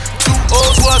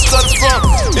started from.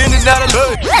 In and out of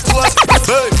loop.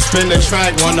 Spin the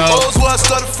track, one up. Knows where I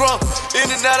started from. In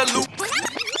and out of loop.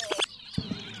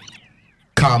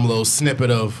 Calm little snippet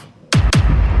of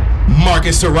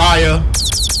Marcus Araya.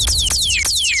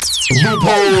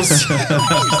 Loopholes.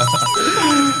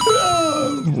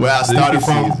 Where I started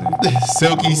from.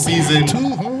 Silky season.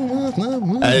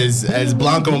 As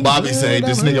Blanco and Bobby say,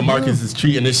 this nigga Marcus is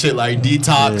treating this shit like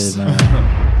detox.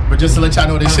 Yeah, but just to let y'all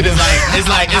know, this shit is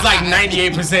like it's like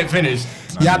 98% finished.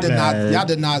 Y'all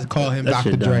did not call him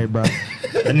Dr. Dre, bro.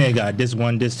 That nigga got this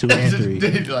 1, this 2, and 3.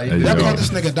 Y'all call this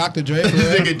nigga Dr. Dre?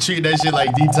 This nigga treat that shit like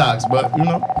detox, but you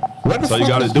know. What the so fuck? you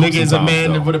gotta This do nigga is a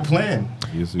man though. with a plan.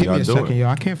 Yes, Give me a second, yo.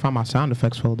 I can't find my sound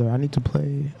effects folder. I need to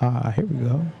play. Here we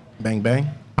go. Bang bang.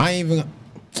 I ain't even.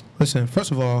 Listen,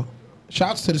 first of all,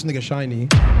 shouts to this nigga Shiny.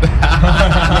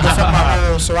 Nigga from my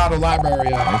whole Serato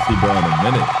library. I see bro in a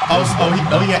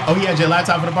minute. He had your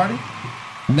laptop for the party?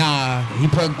 Nah, he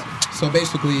plugged. So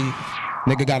basically,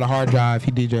 nigga got a hard drive.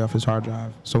 He DJ off his hard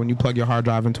drive. So when you plug your hard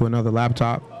drive into another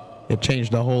laptop, it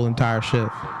changed the whole entire shit.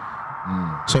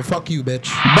 So fuck you, bitch.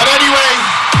 But anyway,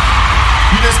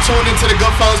 you just tuned into the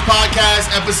Goodfellas Podcast,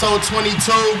 episode 22.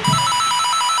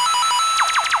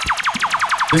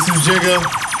 This is Jigga.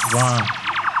 Ron.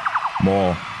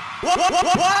 More.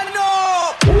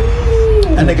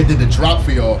 That nigga did the drop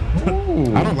for y'all.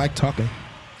 I don't like talking.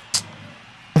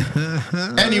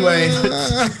 Anyway,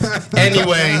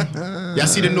 y'all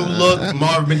see the new look.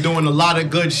 Marv been doing a lot of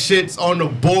good shits on the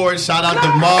board. Shout out to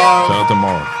Marv. Shout out to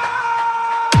Marv.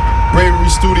 Bravery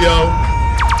Studio.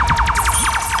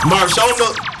 Marv,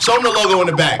 show him the logo in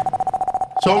the back.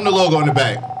 Show him the logo in the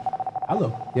back. I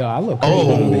look.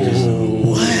 Oh,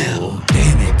 Wow,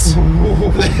 damn it.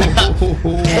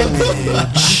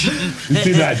 You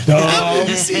see that dub?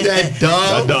 you see that That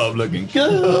dub? dub looking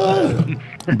good.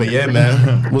 But yeah,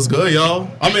 man, what's good, y'all?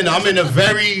 I'm in a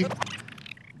very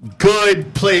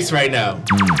good place right now.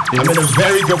 I'm in a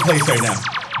very good place right now.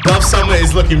 Duff Summer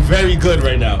is looking very good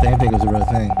right now. I didn't think it was a real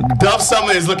thing. Duff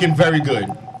Summer is looking very good.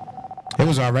 It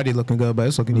was already looking good, but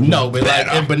it's looking even No, but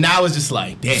but now it's just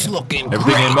like, damn. It's looking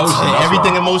Everything in motion. that's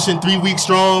Everything right. in motion, 3 weeks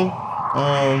strong.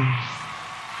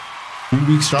 3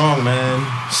 weeks strong, man.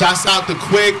 Shouts out to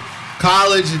Quick,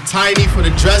 College, and Tiny for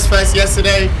the Dress Fest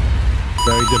yesterday.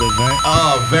 Very good event.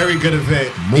 Oh, very good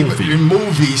event.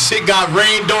 Movie. Shit got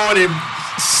rained on and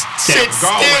shit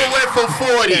still went for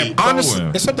 40. Honestly,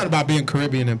 it's something about being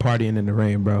Caribbean and partying in the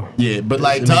rain, bro. Yeah, but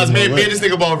like, to us, me and this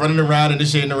nigga ball running around in the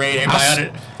shit in the rain. Everybody out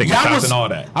it. Taking shots and all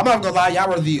that. I'm not gonna lie, y'all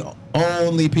were the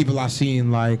only people I seen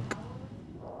like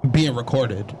being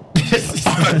recorded.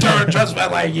 During Dress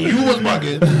Fest, like you was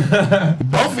bugging.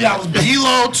 Both of y'all was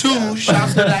D-Lo too.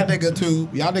 Shouts to that nigga too.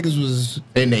 Y'all niggas was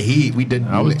In the heat, we did.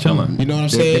 I was chilling. You know what I'm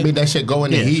They saying? made that shit go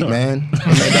in the heat, sure. man.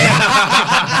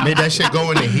 Made that shit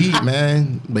go in the heat,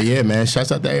 man. But yeah, man,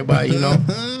 shouts out to everybody, you know,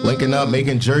 waking up,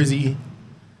 making Jersey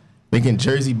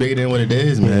bigger than what it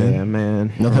is, man. Yeah,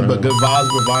 man. Nothing but good vibes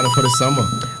provided for the summer.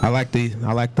 I like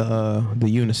the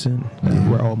unison that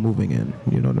we're all moving in.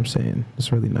 You know what I'm saying?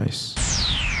 It's really nice.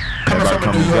 Coming Everybody from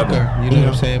a come New together. Yorker, you know what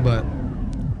I'm saying?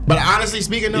 But honestly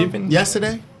speaking, though,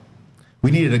 yesterday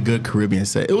we needed a good Caribbean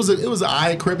set. It was an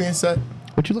alright Caribbean set.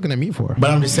 what you looking at me for?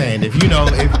 But I'm just saying, if you know,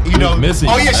 missing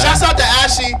oh you, yeah, man. shouts out to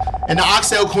Ashley and the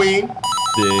Oxtail Queen for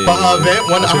Yeah. her event.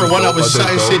 One up was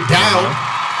shutting shit down.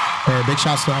 Big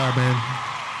shouts to her, man.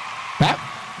 That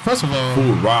first of all,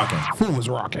 Food rocking. food was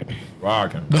rocking.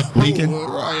 Leaking.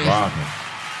 Rocking.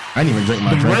 I didn't even drink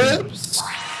my drink. Ribs.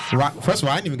 First of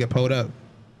all, I didn't even get pulled up.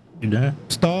 You done?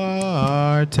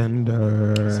 Star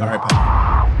tender. Sorry,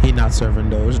 pal. He not serving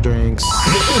those drinks.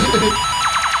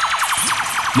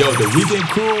 Yo, the Weekend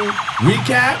Crew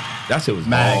recap. That shit was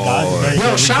Mad, hard.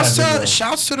 Yo, shouts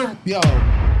to the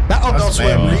that Adult Swim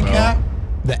bad, recap,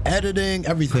 the editing,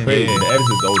 everything. Yeah, the editors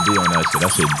is OD on that shit.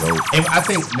 That shit dope. And I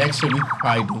think next year we could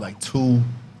probably do like two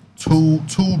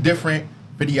different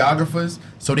videographers,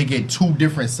 so they get two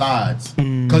different sides.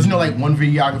 Cause you know, like one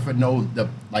videographer know the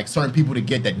like certain people to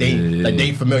get that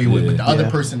they familiar with, but the other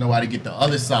person know how to get the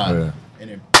other side. Yeah. And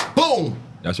then boom.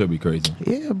 That should be crazy.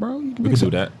 Yeah, bro. You We can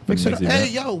do that. Mix it up. We can Hey,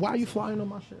 see yo, why you flying on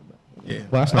my shit, bro? Yeah.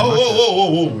 Well, that's not my shit.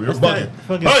 Whoa, you're bugging.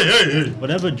 Fucking Hey.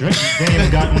 whatever drink Daniel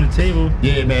got on the table.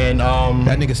 Yeah, man.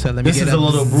 That nigga said, "Let me This get is a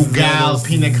little Brugal Zeros.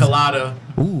 pina colada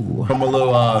Ooh, from a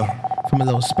little from a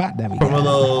little spot that we from got.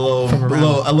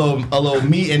 a little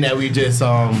meeting that we just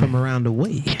From around the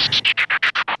way.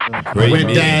 Great with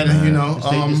meeting, that, man. you know.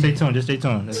 Just stay tuned. Just stay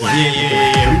tuned. That's it.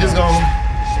 Yeah. We just gonna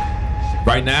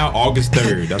Right now, August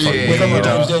 3rd. That's all.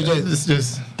 It's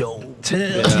just Dope.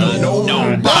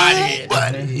 Nobody.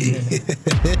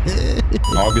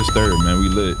 August 3rd, man, we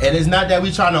lit. And it's not that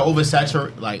we trying to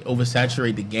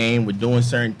oversaturate the game with doing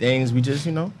certain things. We just,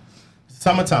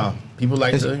 summertime. People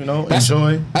like to, enjoy.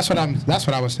 That's what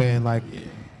I was saying. Like,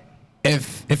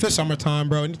 if it's summertime,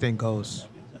 bro, anything goes.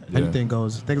 Yeah. Anything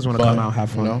goes. Niggas want to come out,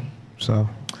 have fun. So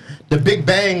The Big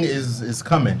Bang is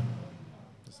coming.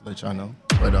 Just to let y'all know.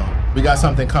 But we got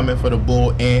something coming for the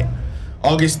Bull Ant.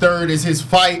 August 3rd is his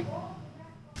fight.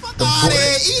 The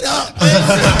eat up.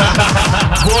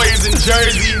 boy is in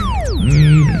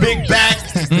Jersey. Big back.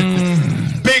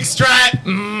 Big strap.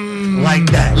 Like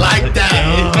that. Like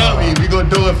that. You feel me? We gonna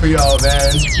do it for y'all,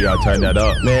 man. You gotta turn that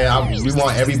up. Man, we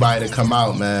want everybody to come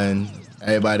out, man.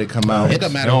 Everybody to come out. It don't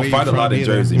They matter. don't where you fight a from lot in either.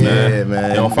 Jersey, man. Yeah, man.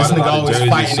 They don't fight This a nigga lot in always Jersey,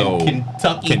 fighting so in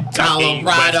Kentucky,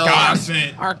 Colorado.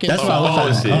 Wisconsin. That's why I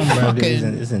was shit. talking about.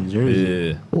 Fucking- It's in Jersey.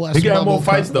 Yeah. What's He got more motherfucker?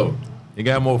 fights though. He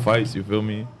got more fights. You feel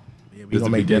me? Yeah, we It's gonna the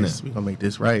make beginning. this. We gonna make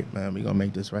this right, man. We gonna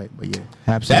make this right. But yeah,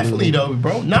 Absolutely. definitely though,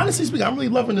 bro. Honestly speaking, I'm really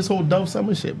loving this whole Dove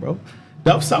Summer shit, bro.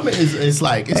 Dove Summer is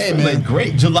Hey, feeling man.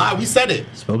 great. July, we said it.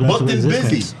 Spoken Booked into and busy.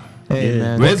 existence. Hey, Yeah.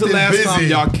 man. When's the Booked and last time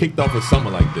busy. y'all kicked off a summer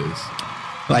like this?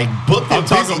 Like booked I'm and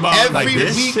talking busy about every like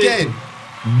this weekend.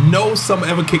 shit. No summer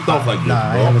ever kicked off like this, Nah,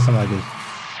 I bro. ain't something like this.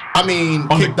 I mean,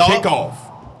 On the kicked off.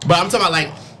 kickoff. But I'm talking about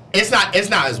like it's not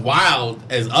as wild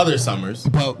as other summers.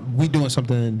 But we doing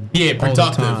something. Yeah, all the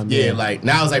productive. time, yeah, like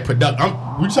now it's like productive.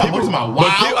 We talking about But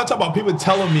people, wild. I talk about people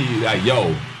telling me like,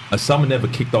 "Yo, a summer never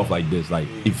kicked off like this. Like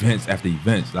events after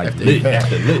events, like After lit event.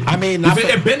 after lit. I mean, not for-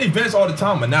 it been events all the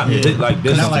time, but not lit like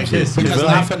this. Not and like some shit. this. You Because feel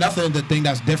not me? for nothing, the thing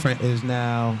that's different is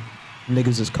now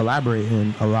niggas is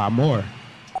collaborating a lot more.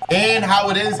 And how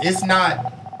it is, it's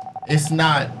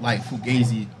not like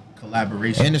Fugazi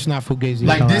collaboration. And it's not Fugazi.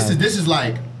 Like this collab. is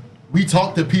like we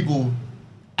talk to people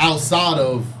outside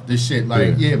of this shit.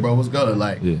 Like, Yeah. yeah, bro, what's good?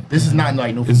 Like, Yeah. this is not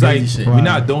like no It's like Fugazi shit. we're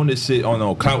not doing this shit on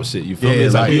no clout shit. You feel Yeah, me?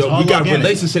 It's like, like, we it's all got organic.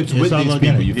 relationships It's with all these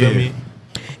organic. people. You feel Yeah. me?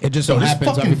 It just So so this happens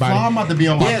fucking everybody. fly, I'm about to be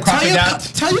on my crocodile.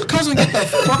 Tell your cousin get the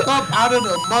fuck up out of the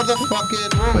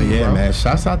motherfucking room. But yeah, bro. man,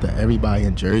 shouts out to everybody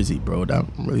in Jersey, bro. I'm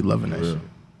really loving that shit.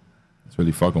 It's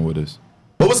really fucking with us.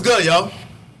 But what's good, yo?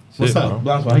 What's Shit, up, bro.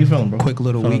 Blanco? How you feeling, bro? Quick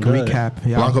little Feeling week good. recap.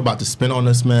 Yeah. Blanco about to spin on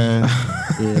us, man.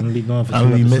 Yeah, I'm gonna be going for I'm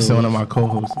gonna be 2 missing one of episodes. my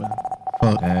co-hosts, man.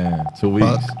 Fuck. Damn, 2 weeks.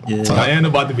 Fuck. Yeah. Diana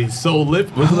about to be so lit.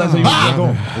 When's the last time you Ah! was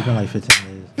going? It's been like 15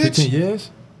 years. 15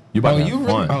 years? You about Oh, to you have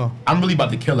really? fun. Oh, I'm really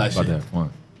about to kill that About shit. to have fun.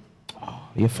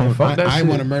 your phone. fuck that I shit.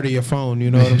 want to murder your phone.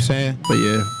 You know what I'm saying? But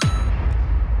yeah,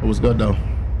 it was good though.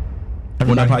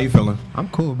 What up? How you feeling? I'm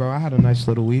cool, bro. I had a nice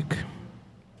little week.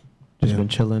 Just Yeah. been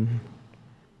chilling.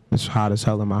 It's hot as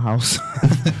hell in my house.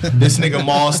 This nigga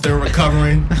Maul still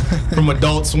recovering from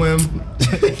Adult Swim.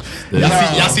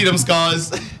 y'all see them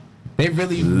scars? They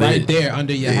really Lit. right there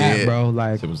under your Yeah. hat, bro.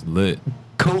 Like, It was lit.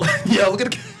 cool. Yo, look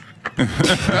at the.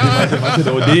 I did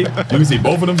OD. You can see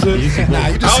both of them shit. Nah,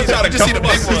 you I just was see trying the, to you just see the cover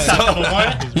big my shit one.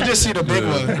 up. You just see the big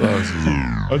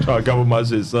one. I'm trying to cover my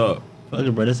shit up. Fuck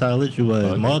it, bro. That's how lit you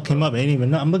was. Maul came up, ain't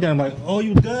even know. I'm looking at him like, oh,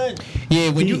 you good? Yeah,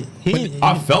 when you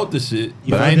I felt the shit,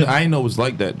 You but I felt ain't, it? I ain't know it was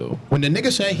like that though. when the nigga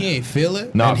said he ain't feel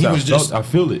it, Nah, and he I was felt, just. I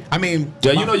feel it. I mean,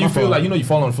 Yeah, you know, you my feel fault. like, you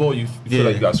fall on the floor, you feel Yeah.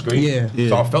 like you got scraped. Yeah.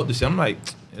 So I felt this shit. I'm like,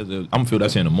 I'm gonna feel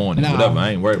that shit in the morning. Nah. Whatever. I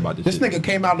ain't worried about this. This shit. nigga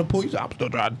came out the pool. He's like, I'm still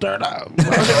trying to turn up.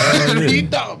 What are you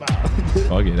talking about?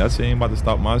 Fuck it, that shit ain't about to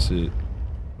stop my shit.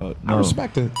 I No.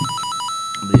 respect it.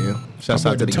 Yeah. Shouts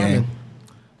I'm out to the determined.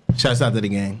 gang. Shouts out to the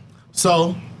gang.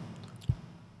 So,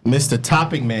 Mr.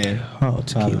 Topic Man. Oh,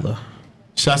 tequila.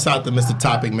 Shouts out to Mr.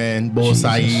 Topic Man, Bull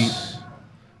Saeed.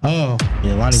 Oh,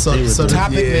 Yeah, Lonnie So- stayed with so it. the-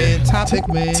 topic Yeah. man, topic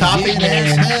man. Topic yeah,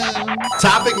 man. hell.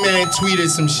 Topic Man tweeted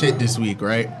some shit this week,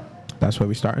 right? That's where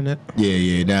we starting it.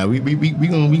 Yeah. Now we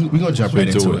gonna jump right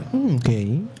Straight to into it. it.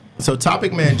 Okay. So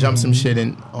Topic Man jumped some shit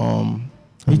in.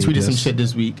 He tweeted this. some shit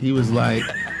this week. He was like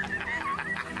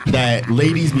that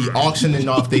ladies be auctioning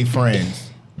off their friends.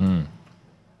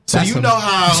 So That's you some- know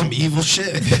how Some evil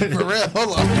shit. For real.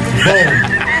 Hold on. boom.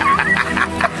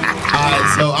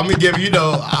 Alright, so I'm gonna give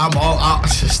I'm all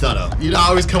shut up. You know, I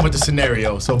always come with the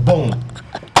scenario. So boom.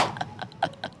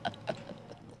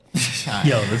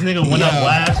 Yo, this nigga went up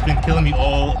last, been killing me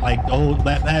all, like, the whole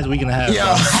last week and a half. Yo.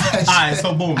 Alright,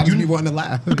 so boom. I just be wanting to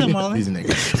laugh. Look at Marlon. These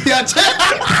niggas.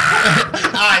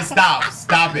 Alright,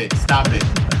 stop it.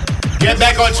 Get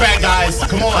back on track, guys.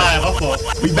 Come on. My fault.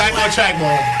 We back on track,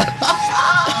 man.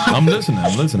 I'm listening.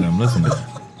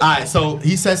 Alright, so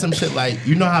he said some shit like,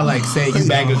 you know how like say you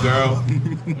bang a girl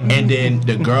and then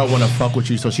the girl wanna fuck with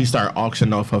you, so she start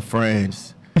auctioning off her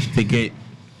friends to get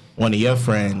one of your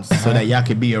friends so that y'all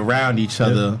could be around each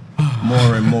other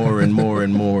more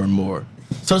and more.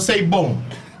 So say boom.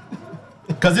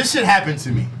 Cause this shit happened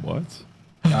to me. What?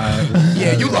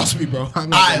 Yeah, you lost me, bro. I'm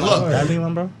not Alright, gonna lie. look. That big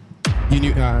one, bro. You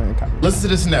knew. Listen to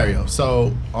this scenario.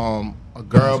 So, a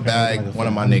girl bagged one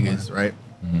of my niggas, right?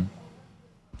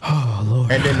 Oh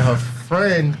Lord. And then her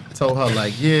friend told her,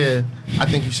 like, yeah, I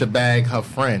think you should bag her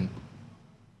friend.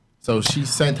 So she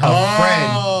sent her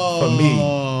friend for me.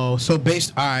 Oh, so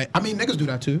based. All right. I mean, niggas do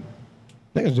that too.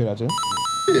 Niggas do that too.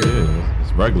 Yeah,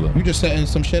 it's regular. You just setting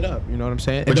some shit up. You know what I'm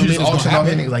saying? But It you don't just mean it's auction gonna off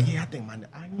your happen. niggas like, yeah,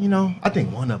 I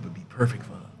think one up would be perfect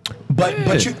for her.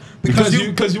 But you because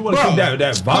you want to keep that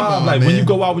vibe. on, Like when man. you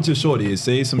go out with your shorty,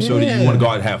 say some shorty you Yeah. want to go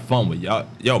out and have fun with.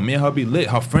 Yo, me and her be lit.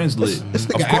 Her friends lit. This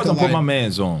Of nigga course, acting I'm put like- my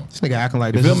mans on. This nigga acting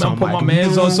like You this feel is me? I'm some, putting my like,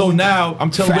 mans on. So new now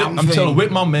I'm chilling thing.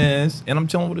 with my mans, and I'm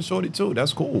chilling with a shorty too.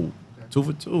 That's cool. 2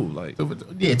 for 2. Like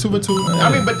Yeah, 2 for 2. I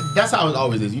mean, but that's how it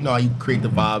always is. You know how you create the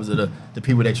vibes of the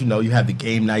people that you know. You have the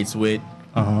game nights with,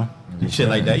 and shit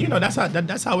like that. You know, that's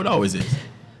how it always is.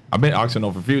 I've been auctioning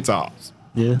off a few times.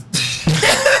 Yeah.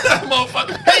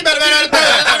 Motherfucker. Hey, better.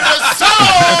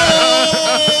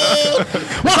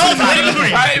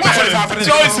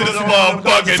 Joyce is a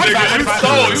motherfucker, nigga. You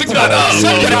sold. You got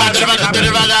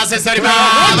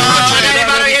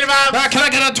Can I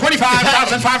get a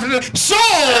 25,500? So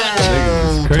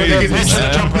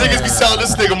Niggas be selling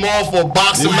this nigga more for a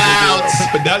box of mounts.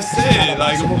 But that's it.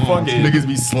 Like I'm a fucking Niggas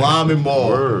be slamming more.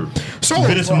 word. so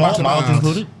Bit of small miles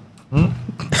included. Man,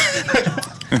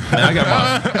 I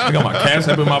got my cash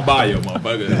app in my bio,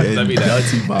 motherfucker. Let me that.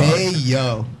 Hey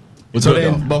yo. What's So up,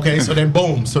 then, though? okay, so then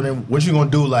boom. So then what you gonna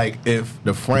do, like, if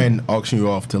the friend auction you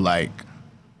off to, like,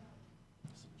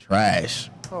 trash?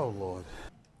 Oh, Lord.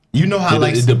 You know how,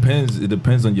 like... It depends. It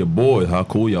depends on your boy, how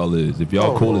cool y'all is. If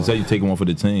y'all cool as that, you take one for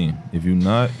the team. If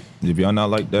y'all not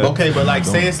like that. Okay, but, like,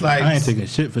 say it's like... I ain't taking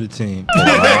shit for the team.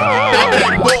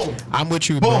 boom. I'm with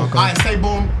you, Boom. Bronco. I say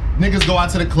boom. Niggas go out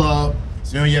to the club.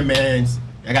 So you and your mans.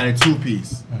 I got a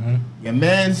 2-piece. Your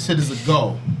man's shit is a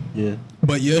go. Yeah.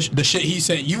 But the shit he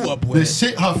set you up The with.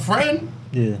 shit, her friend,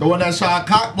 Yeah. the one that shot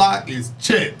cock block, is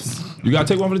chips. You gotta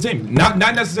take one for the team. Not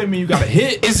necessarily mean you gotta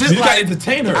hit. Is it you like- gotta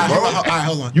entertain her, All bro. right,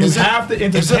 hold on. You Is it- have to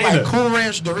entertain Is it like her. Cool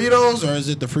Ranch Doritos or is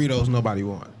it the Fritos nobody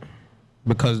want?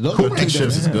 Because those Cool are two Ranch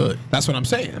chips is different- good. That's what I'm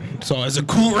saying. So is it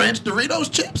Cool Ranch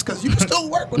Doritos chips? Because you can still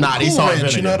work with Nah, the these Cool salt and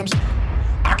Ranch. You know what I'm vinegar. saying?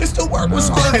 I can still work with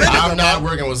salt and vinegar. I'm not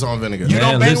working with salt and vinegar. You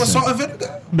don't Man, bang with listen. salt and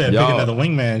vinegar? Better Yo. pick another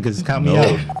wingman because count me No.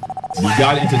 out. You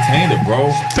gotta entertain it,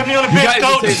 bro. Put me on the You bench,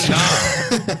 gotta coach.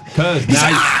 entertain it. Cause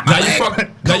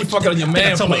now you fucking on your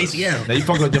man told my puss. ACL. Now you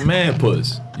fucking on your man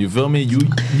puss. You feel me? You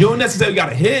don't necessarily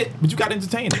gotta hit, but you gotta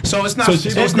entertain it. So it's not. So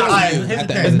she's it's gonna not do you it. at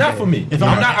the end It's of not the for day. me.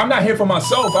 I'm not here for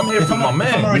myself. I'm here for my I'm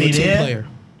man. already You're a team there. player.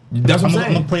 That's what I'm I'm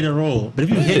gonna saying. play the role. But if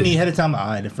you hit me ahead of time,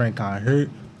 alright, the friend kind of hurt.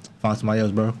 Find somebody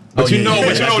else, bro. But you know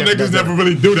niggas never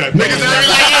really do that.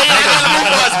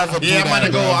 Yeah,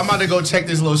 I'm about to go check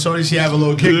this little shorty. She have a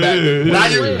little kickback. Yeah, Now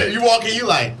yeah. you walk in, you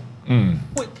like,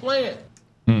 Quit playing.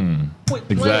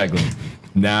 Exactly.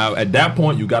 Now at that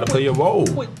point you gotta play your role.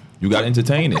 You gotta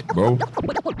entertain it, bro.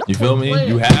 You feel me?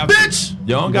 You have Bitch! You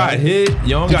don't gotta hit. You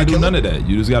don't gotta do none of that.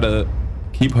 You just gotta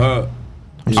keep her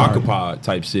occupied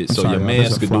type shit. So sorry, your y'all. man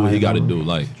This a can do what he fly gotta on. do.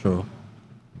 Like True.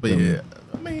 but yeah.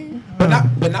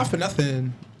 But not for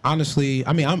nothing. Honestly,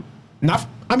 I'm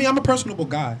a personable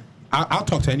guy. I'll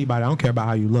talk to anybody. I don't care about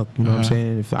how you look. You know what I'm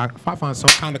saying? If I find some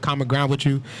kind of common ground with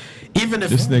you, even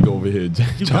if this nigga over here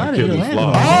got trying it, to kill you his landed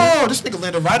flaw. oh, this nigga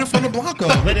landed right in front of Blanco.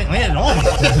 Landed on me.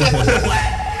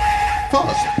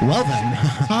 Fuck. Well then,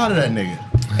 Proud of that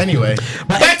nigga. Anyway,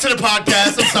 back to the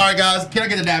podcast. I'm sorry, guys. Can I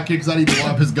get a napkin because I need to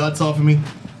wipe his guts off of me?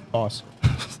 pause.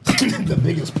 The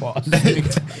biggest pause.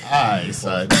 Alright,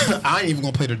 son. I ain't even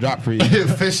gonna play the drop for you.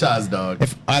 Fish eyes, dog.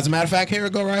 As a matter of fact, here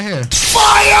it go right here.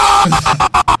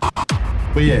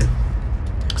 But yeah.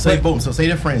 Say boom. So say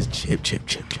their friends. Chip.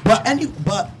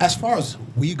 But as far as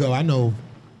we go, I know,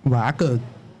 like I could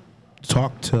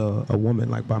talk to a woman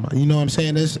like by my, you know what I'm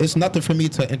saying? It's nothing for me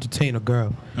to entertain a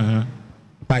girl.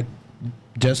 Like,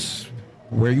 just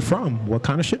where you from? What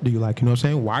kind of shit do you like? You know what I'm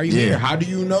saying? Why are you Yeah. here? How do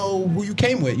you know who you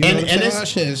came with? You know And- what I'm and saying? All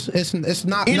that shit. It's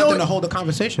not You know nothing what- to hold a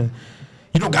conversation.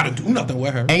 You don't gotta do nothing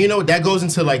with her. And you know that goes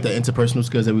into like the interpersonal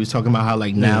skills that we was talking about. How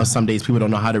like now some days people don't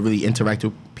know how to really interact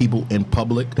with people in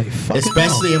public, They fucking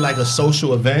especially in like a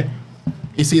social event.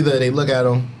 It's either they look at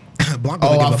them, Blanco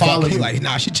Oh, don't I give a fuck. follow He you. like,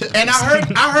 nah, she just. and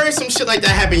I heard some shit like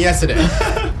that happen yesterday.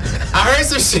 I heard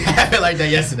some shit happen like that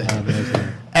yesterday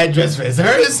at Dress Fest. I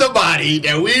heard somebody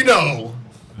that we know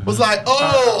was like,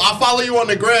 "Oh, I follow you on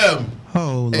the gram,"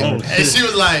 Oh Lord. and she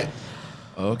was like,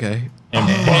 "Okay,"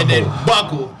 and then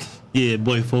buckled. Yeah,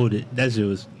 boy, folded. That shit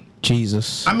was.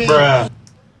 Jesus. I mean, at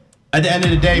the end of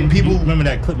the day, people. Remember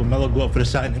that clip where Melo go up for the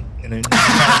shot and then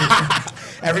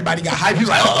everybody got hype. He was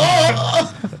like,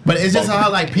 oh. But it's just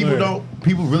how like people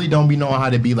really don't be knowing how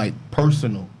to be like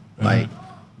personal. Like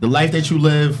the life that you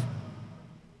live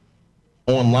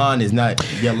online is not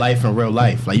your life in real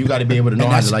life. Like you got to be able to know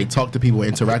how to like talk to people,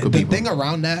 interact with The people. thing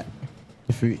around that,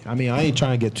 I ain't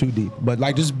trying to get too deep, but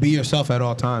like just be yourself at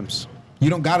all times. You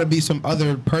don't got to be some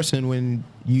other person when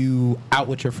you out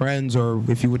with your friends or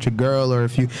if you with your girl or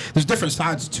if you. There's different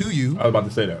sides to you. I was about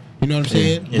to say that. You know what I'm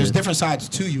saying? There's different sides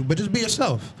to you, but just be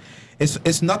yourself.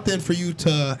 It's nothing for you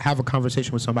to have a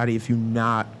conversation with somebody if you're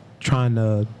not trying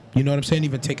to, you know what I'm saying,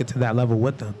 even take it to that level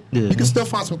with them. Yeah. You can still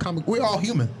find some common. We're all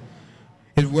human.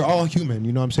 We're all human.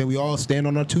 You know what I'm saying? We all stand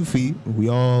on our 2 feet. We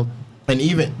all. And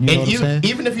even You know what I'm saying?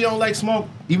 even if you don't like small,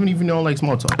 even if you don't like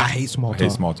small talk, I hate small I talk.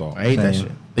 hate small talk. I hate that Same.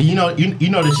 shit. You know the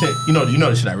shit. You know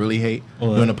the shit I really hate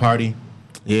during the party.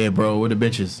 Yeah, bro, where the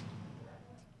bitches?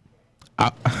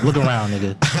 Look around,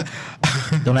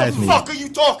 nigga. Don't ask me. What the fuck are you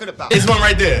talking about? It's one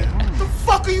right there. What the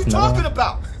fuck are you talking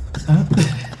about?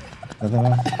 Another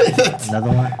one. Another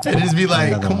one. And just be like,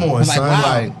 Another come one. on, Like, son. wow.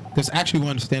 Like, There's actually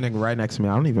one standing right next to me.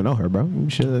 I don't even know her, bro. You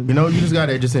should. you know, you just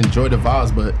gotta just enjoy the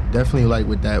vibes, but definitely like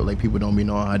with that, like people don't be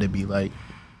knowing how to be like,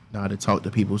 know how to talk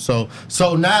to people. So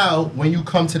now when you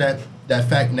come to that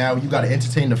fact, now you gotta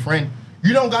entertain the friend.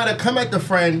 You don't gotta come at the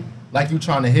friend like you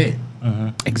trying to hit.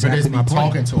 Exactly Just my be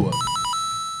point. talking to her.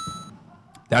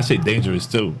 That shit dangerous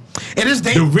too. It is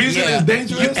The dangerous. reason it's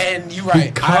dangerous, and you're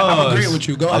right. I'm agreeing with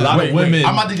you. Go a ahead. lot of women-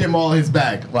 I'm about to get him all his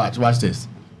bag. Watch this.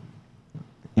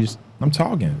 I'm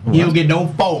talking. He don't get no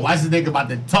phone. Why is this nigga about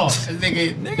to talk? This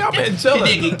nigga, I've been chilling.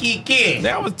 nigga kick in.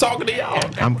 Now I was talking to y'all.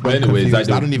 I'm But anyways, confused. like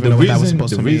I don't even know what that was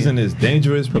supposed the to mean. reason is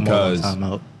dangerous because Time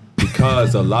out.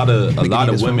 a lot of need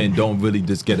this women room. don't really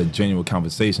just get a genuine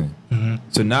conversation.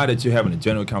 So now that you're having a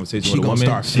genuine conversation She with a gonna woman,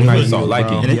 start she might feeling start you, liking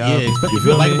bro. you. And Yeah. especially You if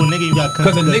feel you like me? when nigga you got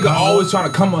Because a good nigga convo. always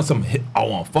trying to come on some hit, I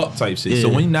want fuck type shit. So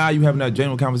Yeah. when now you having that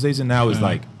genuine conversation, now it's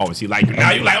like, oh, is he like you?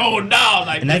 Now you like, oh no,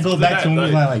 like And that goes back to when we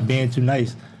was like being too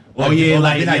nice. Oh, yeah,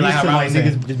 like- they're not yeah, like used to how like I said.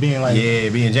 niggas just being like, Yeah,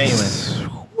 being genuine.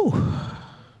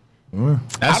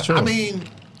 That's true. I mean,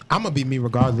 I'm gonna be me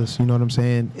regardless. You know what I'm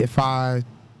saying? If I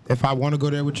want to go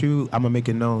there with you, I'm gonna make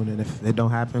it known, and if it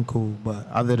don't happen, cool. But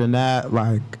other than that,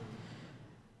 like,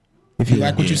 if you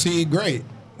like what you see, great.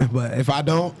 But if I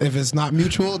don't, if it's not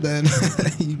mutual, then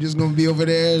you just gonna be over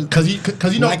there. Cause you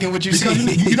know Liking what you because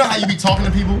see. you know how you be talking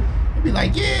to people. You be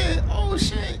like, yeah, oh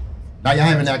shit. Now y'all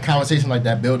having that conversation like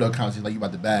that build up conversation like you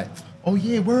about to bag. Oh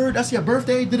yeah, word. That's your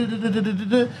birthday.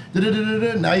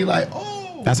 Da-da-da-da-da-da-da-da-da-da. Now you like,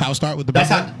 oh. That's how it start with the. That's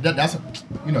birthday. how. That's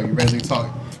you know you ready to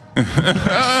talk. that's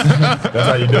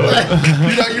how you do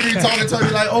it. You know you be talking to me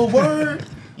like, oh word.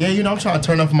 Yeah, you know I'm trying to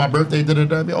turn up for my birthday.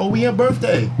 Da-da-da. Oh, we in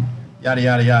birthday. Yada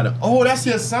yada yada. Oh, that's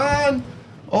your son.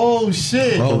 Oh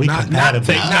shit. Oh, we not compatible.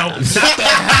 take notes.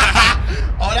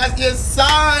 Oh, that's your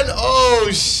son. Oh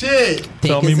shit.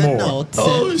 Tell me more.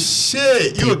 Oh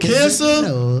shit. You a cancer?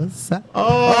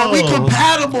 Oh, we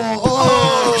compatible.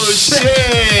 Oh shit.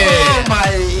 Oh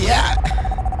my god.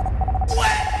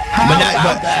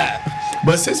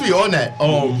 But since we on that,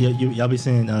 y'all be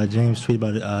seeing James tweet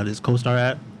about this CoStar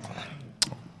app.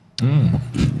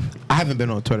 I haven't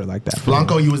been on Twitter like that.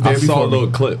 Blanco, you was I there saw a before.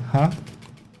 little clip.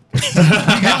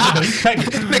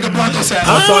 Nigga Blanco said,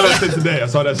 I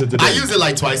saw that shit today. I used it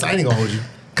like twice. I ain't gonna hold you.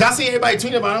 Cause I see everybody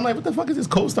tweeting about it. I'm like, what the fuck is this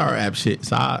CoStar app shit?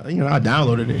 So I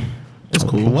downloaded it. It's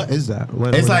cool. What is that?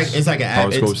 What It's is- like an app.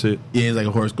 Horoscope It's- shit? Yeah, it's like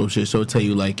a horoscope shit. So it'll tell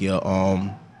you like your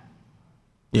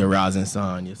rising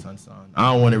sign, your sun sign.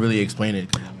 I don't want to really explain it.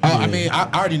 Oh, I mean, I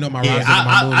already know my Yeah, rising and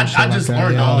my moon and shit I just like that,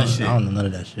 learned yeah. all this shit. I don't know none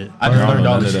of that shit. I just I don't learned know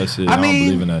all none this of that shit. shit. I I don't mean-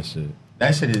 believe in that shit.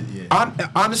 That shit is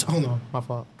Honest, hold on, my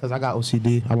fault, because I got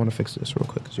OCD. I want to fix this real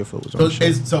quick because your foot was on So, the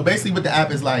shit. so basically, what the app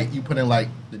is like, you put in like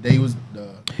the day he was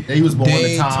born,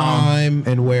 Day, the time. time,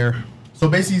 and where. So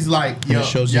basically, it's like it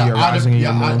shows you your rising and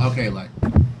your moon. okay, like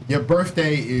your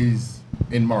birthday is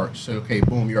in March. So okay,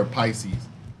 boom, you're a Pisces.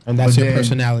 And that's But your then-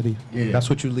 personality. Yeah. That's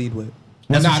what you lead with.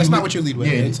 That's Nah, what that's you not lead- what you lead with.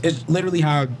 yeah. It's literally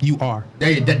how you are.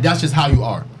 That's just how you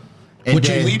are. And What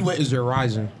then- you lead with is your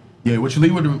rising. Yeah, what you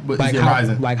lead with is Like your how,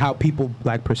 rising. like how people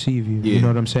like perceive you. Yeah. You know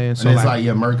what I'm saying? And So it's like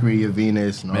your Mercury, your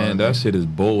Venus. And all Man, that shit is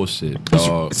bullshit,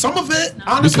 dog. some of it,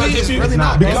 honestly, Because is if you- really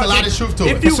not. There's a lot of truth to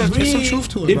it. If you It's some read, truth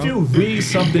to it, if bro. you read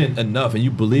something enough and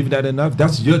you believe that enough,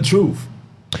 that's your truth.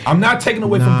 I'm not taking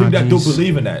away from Nah, people that do geez.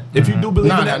 believe in that. If you do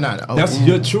believe Nah, in that, nah, nah. that's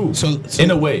your truth. So in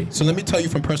a way, So let me tell you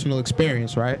from personal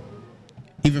experience, right?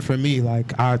 Even for me,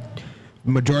 like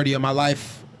majority of my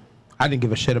life, I didn't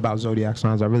give a shit about zodiac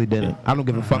signs. I really didn't. I don't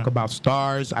give a fuck about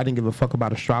stars. I didn't give a fuck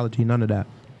about astrology. None of that.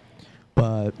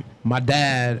 But my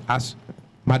dad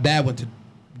went to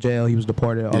jail. He was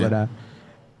deported. All of that.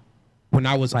 when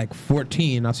I was like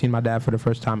 14, I seen my dad for the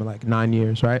first time in like 9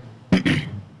 years, right?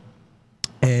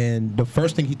 And the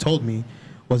first thing he told me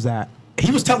was that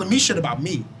he was telling me shit about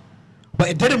me, but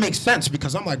it didn't make sense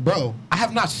because I'm like, bro, I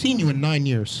have not seen you in 9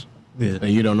 years. Yeah,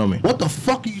 and you don't know me. What the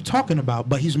fuck are you talking about?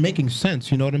 But he's making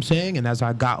sense, you know what I'm saying? And as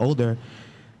I got older,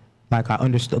 like I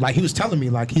understood, like he was telling me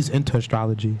like he's into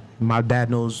astrology. My dad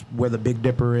knows where the Big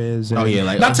Dipper is. And Oh yeah,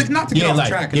 like not to get off like,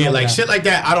 track. Yeah, all like that. shit like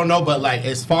that. I don't know, but like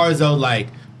as far as though like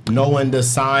knowing the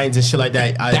signs and shit like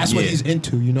that, That's what he's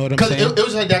into. You know what I'm Because saying? it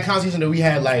was like that conversation that we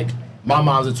had, like my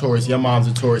mom's a Taurus, your mom's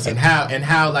a Taurus, and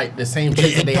how like the same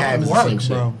traits that they have is the same shit.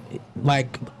 bro.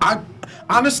 Like I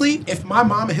honestly, if my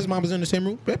mom and his mom was in the same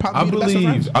room, they'd probably be the best of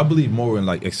friends. I believe more in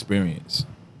like experience,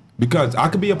 because I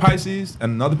could be a Pisces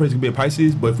and another person could be a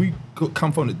Pisces, but if we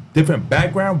come from a different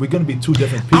background, we're gonna be two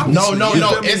different people. No. You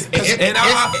feel me?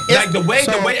 Like the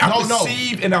way I no.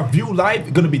 perceive and I view life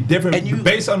is gonna be different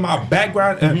based on my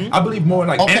background. And I believe more in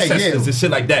like ancestors and shit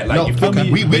like that. Like you feel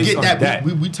me? We Based get on that.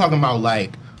 We talking about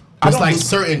like just like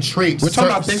certain traits. We're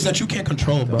talking about things that you can't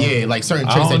control, bro. Yeah, like certain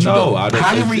I traits don't that you know. do.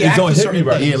 How you It's react gonna to hit me certain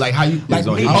right. Yeah, like how you. Like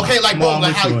me. Okay, like No, boom, I'm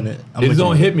like with you how. on it. It's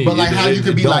gonna hit me. But like how you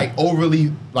could be don't. like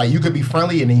overly, like you could be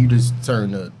friendly and then you just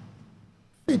turn to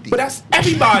 50. But that's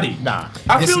everybody. Nah.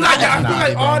 I It's feel not like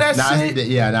everybody, all that Nah,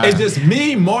 shit. nah. It's just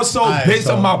me more so Alright, based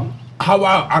so- on how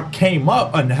I came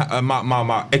up and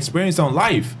my experience on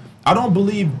life. I don't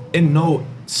believe in no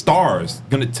stars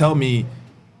gonna tell me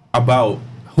about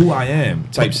who I am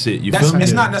type shit. You feel me?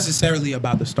 It's not necessarily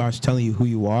about the stars telling you who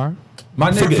you are.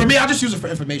 My nigga. For me, I just use it for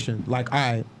information. Like,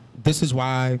 this is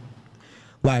why,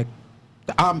 like,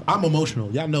 I'm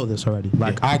emotional. Y'all know this already.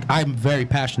 Like, I'm very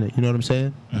passionate. You know what I'm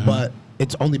saying? But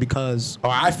it's only because,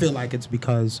 or I feel like it's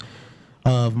because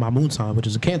of my moon sign, which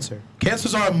is a Cancer.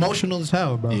 Cancers are emotional as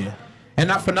hell, bro. Yeah. And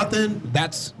not for nothing,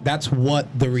 that's what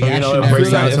the So, reaction. it breaks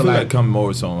breaks down down to to like- like come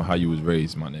more so on how you was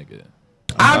raised, my nigga.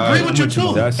 I agree with you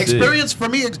too. That's it. Experience for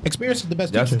me, experience is the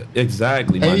best That's teacher.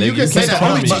 exactly, my And nigga. you can say can't that. tell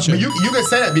only me. teacher. You can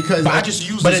say that because. But I just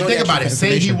use But the think zodiac about it. for Say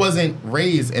he information. wasn't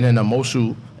raised in an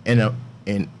emotional in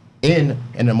an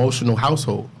emotional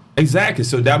household. Exactly.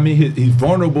 So that means he's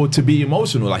vulnerable to be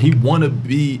emotional. Like he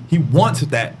wants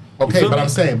that. You Okay, feel but me? I'm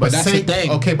saying, but that's say, the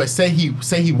thing. okay, but say he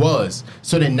was.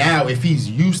 So then now, if he's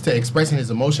used to expressing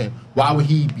his emotion, why would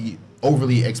he be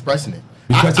overly expressing it?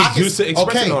 Because I he's used to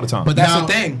expressing it all the time. But that's Now-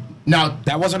 the thing. Now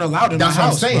That wasn't allowed in that's my what I'm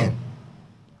house. saying. Bro.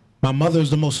 My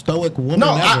mother's the most stoic woman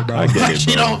No, ever, bro. I get it,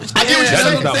 She bro. don't. I get what Yeah, you're That's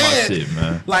saying. not my shit,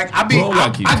 man. Like I Bro,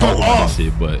 like keep I go talking about off. this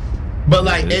shit, but But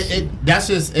like Yes. that's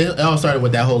just it all started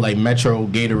with that whole like Metro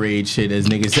Gatorade shit, as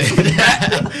niggas say.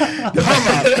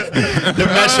 the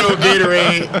Metro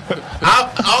Gatorade,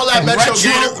 all that Metro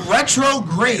Gatorade.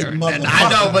 Retrograde, motherfucker. I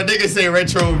know, but niggas say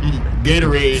Retro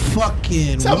Gatorade.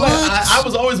 Fucking So I'm what? like, I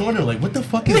was always wondering, like, what the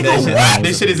fuck is that shit?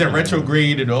 This shit isn't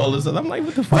retrograde and all this stuff. I'm like,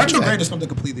 what the fuck? Retrograde is is something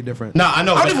completely different. No, I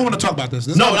know, I don't but- even want to talk about this.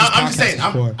 This is No, not what this I'm just podcast saying.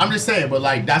 is for. I'm just saying. But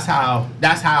like, that's how.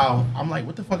 I'm like,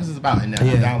 what the fuck is this about? And then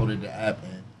I downloaded the app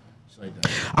and shit like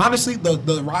that. Honestly,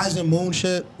 the rise and moon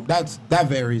shit, that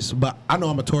varies. But I know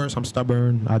I'm a Taurus. I'm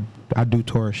stubborn. I do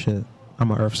Taurus shit. I'm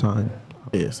an Earth sign.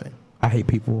 Yeah, same. I hate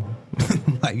people.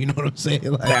 Like, you know what I'm saying?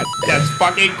 Like, that's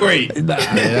fucking great. This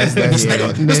this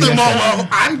nigga Momo,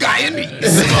 I'm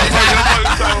Guyanese.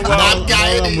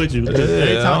 I'm with you.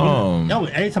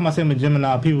 Every time I see him in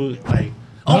Gemini, people like,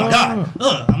 oh my god,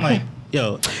 I'm like,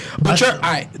 yo. But you're, all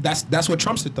right, that's what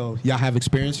trumps it though. Y'all have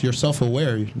experience. You're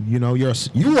self-aware. You know, you are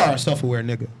a self-aware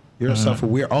nigga. You're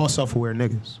we're all self-aware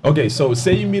niggas. Okay, so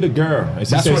say you meet a girl and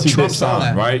she That's says what she's trumps this all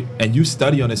sign, that. right? And you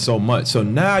study on it so much. So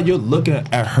now you're looking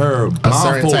at her certain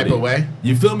blindfolded. type of way?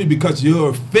 You feel me? Because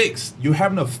you're fixed. You're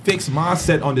having a fixed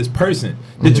mindset on this person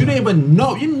that you didn't even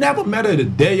know. You never met her the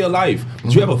day of your life.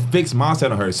 But you have a fixed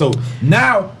mindset on her. So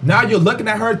now you're looking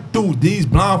at her through these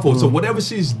blindfolds. So whatever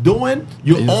she's doing,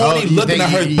 you're only looking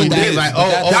at her through this. like,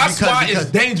 That's because- why it's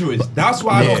dangerous. That's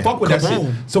why I don't fuck with that shit.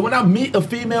 Kaboom. So when I meet a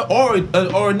female or a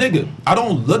nigga, I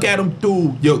don't look at them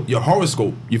through your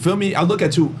horoscope. You feel me? I look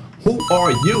at you. Who are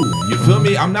you? You feel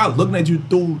me? I'm not looking at you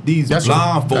through these That's true.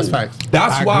 blindfolds. That's facts.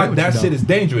 That's I why agree with that you, shit though. is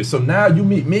dangerous. So now you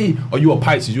meet me, or you a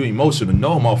Pisces, you emotional.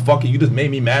 No, motherfucker, you just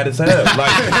made me mad as hell.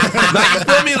 Like you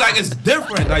feel me? Like it's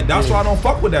different. Like that's why I don't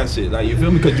fuck with that shit. Like you feel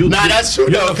me? Because you. Nah, that's true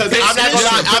you're though. a Because fixed I'm not gonna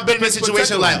lie, emotion. I've been in a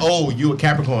situation like, oh, you a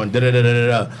Capricorn, da da da da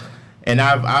da, and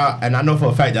I know for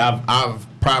a fact that I've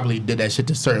probably did that shit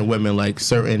to certain women, like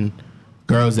certain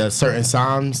girls that certain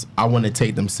signs. I want to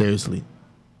take them seriously,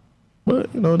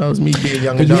 but you know that was me being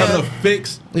young and Because you have dumb. a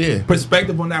fixed Yeah.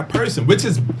 perspective on that person, which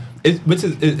is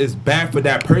bad for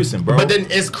that person, bro. But then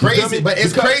it's You feel crazy. me? But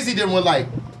it's Because- crazy then when like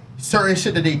certain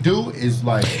shit that they do is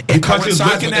like Because you're coincides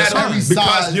looking with at their them. size.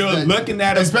 Because you're looking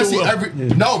at them. especially through every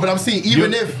no, but I'm saying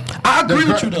even You- if I agree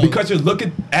the with girl- you though. Because you're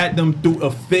looking at them through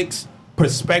a fixed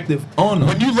perspective on them.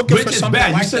 When you looking which for is something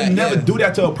bad. like You should that, never yeah. do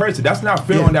that to a person. That's not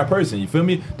fair Yeah. on that person. You feel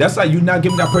me? That's like you not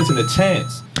giving that person a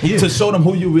chance Yeah. to show them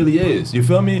who you really is. You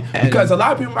feel me? And- Because a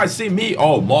lot of people might see me,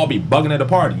 oh, Maul be bugging at the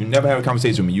party. You never have a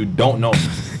conversation with me. You don't know me.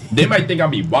 They might think I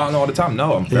be wilding all the time.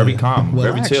 No, I'm very calm,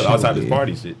 Well, very chill outside this actually-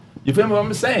 party shit. You feel me? What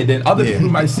I'm saying? Then other Yeah. people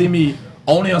might see me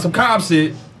only on some calm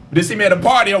shit. They see me at a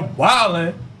party, I'm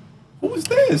wilding. Who is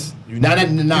this? Nah, You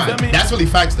feel me? that's really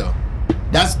facts though.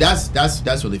 That's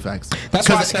really facts. That's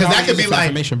why I said I that don't could use be it for like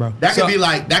information, bro. that could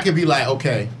So- be like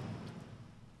okay.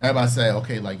 Everybody say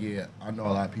okay, like yeah, I know a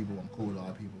lot of people. I'm cool with a lot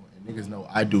of people, and niggas know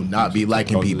I do not be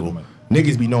liking Close to people. the mic.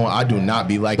 Niggas be knowing I do not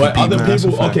be liking But people. other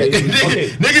people, okay, okay.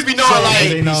 Niggas be knowing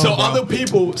they know, like. So bro. other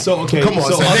people, so okay. Come on,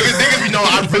 so son. other- Niggas be knowing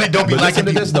I really don't be But liking listen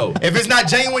to people. this, though. If it's not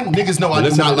genuine, niggas know I But do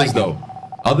listen not to like this them. though.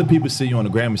 Other people see you on the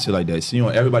gram and shit like that. See you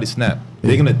on everybody's snap.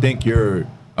 They're gonna think you're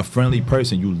a friendly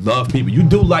person. You love people. You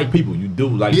do like people. You do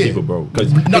like Yeah. people, bro.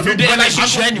 Because No, If you did, like,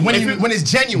 it's genuine. when it's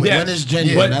genuine. Yeah. When it's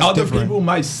genuine, but that's other different. people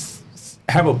might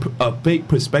have a fake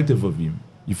perspective of you.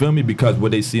 You feel me? Because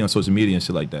what they see on social media and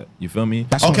shit like that. You feel me?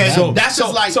 That's Okay, what so I'm that's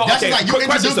just like you quick introduce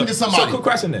question, me to So somebody. quick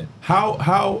question then.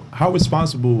 How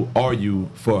responsible are you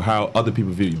for how other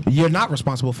people view you? You're not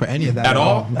responsible for any of that At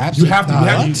all? Absolutely. You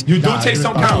have to. You do take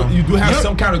some kind of. You do have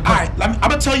some kind of. All right, I'm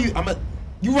gonna tell you.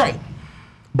 You're right,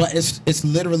 but it's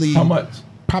literally How much?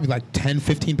 Probably like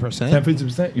 10-15%.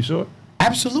 10-50%? You sure?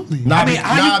 Absolutely. Nah,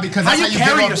 how because how that's you how you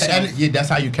carry give off yourself. the yeah, that's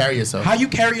how you carry yourself. How you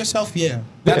carry yourself, yeah.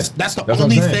 That's the That's what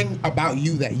only I'm saying. thing about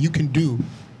you that you can do.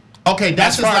 Okay,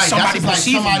 that's As far as just like somebody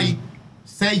perceiving somebody you.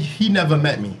 say he never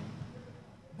met me,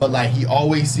 but like he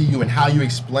always see you and how you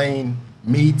explain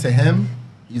me to him,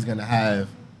 he's gonna have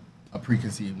a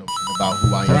preconceived notion about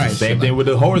who I am. Right. and shit Same like thing with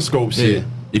the horoscope shit. Yeah,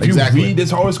 If exactly. you read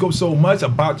this horoscope so much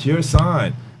about your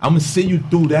sign, I'm gonna see you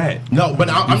through that. No, but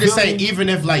I'm You just feel saying, me? even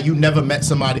if like you never met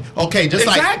somebody, okay, just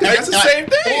Exactly, like that's the same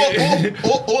thing.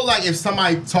 Or like if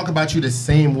somebody talk about you the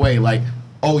same way, like,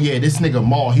 oh yeah, this nigga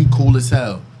Maul, he cool as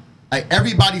hell. Like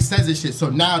everybody says this shit, so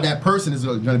now that person is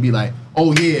gonna be like,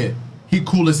 oh yeah, he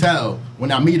cool as hell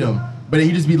when I meet him. But then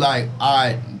he just be like,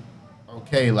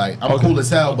 okay, like I'm Okay. cool as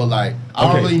hell, but like I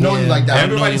don't Okay. really know you like that.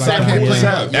 Everybody So I said can't cool play as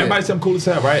hell. that. Yeah. Everybody said I'm cool as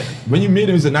hell, right? When you meet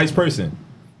him, he's a nice person.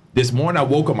 This morning I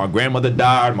woke up, my grandmother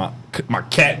died, my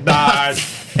cat died,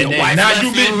 and Your then wife now left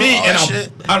you meet you, me, all and that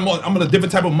shit. I'm on a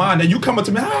different type of mind. And you come up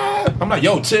to me, I'm like,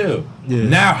 yo, chill. Yeah.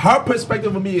 Now her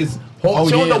perspective of me is, she don't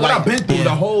yeah, know what like- I've been through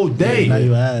the whole day. now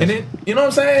you ask. And then you know what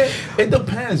I'm saying? It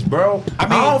depends, bro. I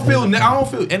don't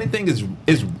feel anything is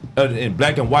in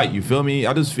black and white. You feel me?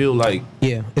 I just feel like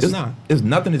Yeah, it's not. It's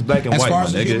nothing is black and As white, far my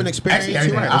as the nigga. human experience, Actually, you're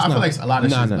everything. right, I it's feel not. like a lot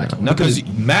of shit is No, black and white. Nothing is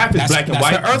Because math is that's- black and that's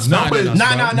white. the earth sign in Numbers, us, bro.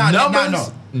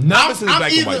 numbers is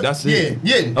black and white. That's it.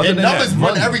 Yeah, Other and than that, numbers run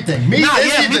money. everything. Me, Nah, it's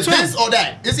yeah, me either too. this or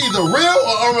that. It's either real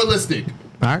or unrealistic.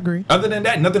 I agree. Other than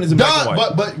that, nothing is in black and Duh,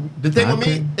 white. but the thing I with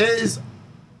me is,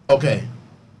 okay,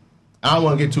 I don't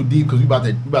want to get too deep because we about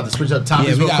to switch up topics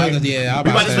Yeah, we real got. quick. Yeah, We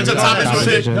about to switch up topics real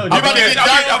quick. We about to get dark.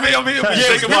 I'm here Yeah, we about to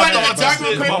get dark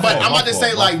real quick. But I'm about to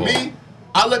say, like me,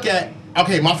 I look at,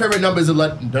 okay, my favorite number is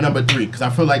the number 3 because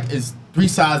I feel like it's 3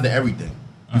 sides to everything.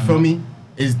 You feel me?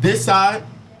 Is this side,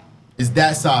 is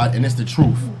that side, and it's the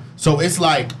truth. So it's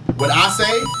like what I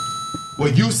say,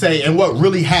 what you say, and what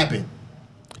really happened.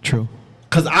 True.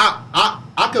 Cause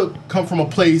I could come from a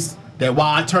place that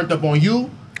while I turned up on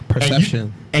you,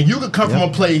 Perception. and you could come from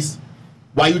a place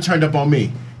while you turned up on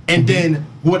me, and then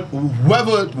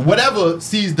whatever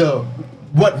sees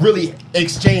what really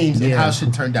exchanged and Yeah. how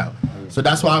shit turned out. So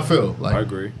that's why I feel like. I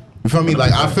agree. You feel me?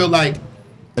 Like I feel like,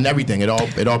 in everything, it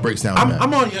all breaks down. to that.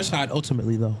 I'm on your side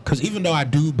ultimately though, because even though I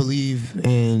do believe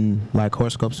in like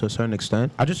horoscopes to a certain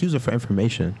extent, I just use it for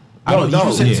information. I don't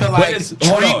use it to But like it's- treat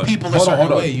hold on, people a hold on, certain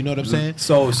hold on. way. You know what I'm saying?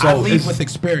 So I lead it's- with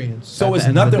experience. So at it's the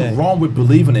end of the nothing day. wrong with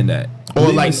believing in that. Or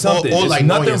Believing like- something. or It's like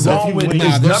knowing nothing yourself. wrong with. When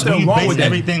There's you nothing wrong base with that.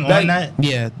 everything Like, on that.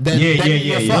 Yeah, then Yeah, then yeah,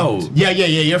 you're yeah, fucked. no. yeah,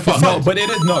 you're fucked. No, but it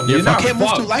is no. You're not can't move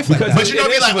fucked through life like because that. But you're gonna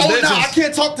it be like, is oh no, religious. I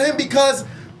can't talk to him because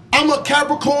I'm a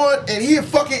Capricorn and he a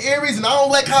fucking Aries and I don't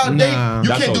like how they. Nah. You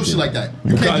That's can't do okay. shit like that.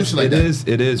 You can't do Because shit like that.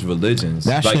 it is religions.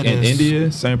 That like shit in is-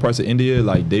 India, certain parts of India,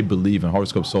 like they believe in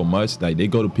horoscopes so much, like they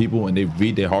go to people and they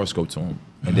read their horoscope to them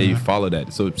and they follow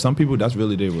that. So some people, that's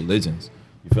really their religions.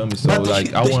 You feel me? So But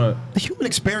like I want the human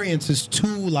experience is too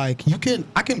like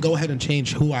I can go ahead and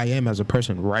change who I am as a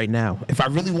person right now if I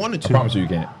really wanted to. I promise you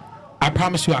can't. I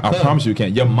promise you I I could. promise you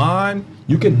can't. Your mind,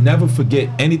 you can never forget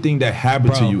anything that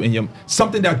happened to Bro. you, and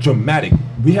something that dramatic.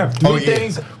 We have three Oh, yeah.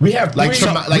 things. We have Like, three.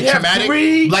 like we have traumatic,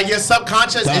 three. like your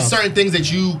subconscious Wow. is certain things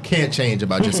that you can't change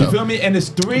about You yourself. feel me? And it's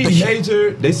three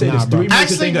major. They say there's bro. three major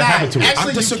Actually, things that happen to it.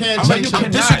 actually, you can't I'm change. like, you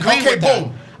cannot. disagreeing Okay, with that.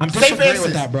 boom. I'm Say, for disagreeing with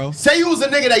instance, that, bro. Say you was a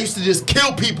nigga that used to just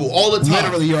kill people all the time.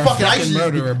 Literally, you're a I used fucking to just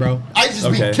murderer, bro. I used to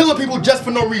just Okay. be killing people just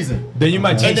for no reason. Then you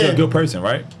might change to a then- good person,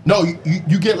 right? No,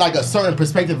 you get like a certain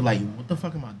perspective, like, what the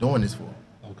fuck am I doing this for?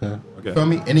 Okay. Okay. Feel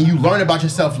me? And then you learn about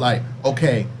yourself, like,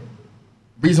 okay,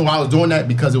 reason why I was doing that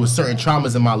because there was certain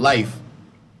traumas in my life.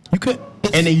 You could.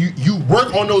 And then you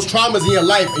work on those traumas in your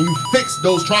life and you fix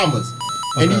those traumas.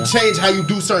 And you change how you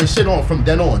do certain shit on from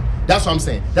then on. That's what I'm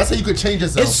saying. That's how you could change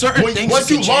yourself. It's certain things once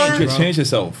you you can change, learn, You bro. can change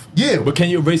yourself. Yeah. But can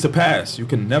you erase the past? You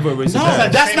can never erase the No,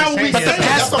 past. that's not what we But saying. the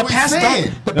past, That's what the we past, saying. the You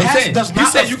know what I'm past saying? does You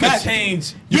not said you can affect-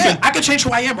 change. Yeah, I can change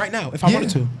who I am right now if I wanted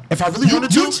to. If I really You,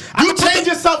 wanted you, to, I you could put change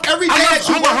the- yourself every day I love, that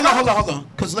you hold work out. on.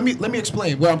 Because let me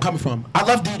explain where I'm coming from. I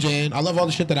love DJing. I love all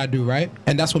the shit that I do, right?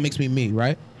 And that's what makes me me,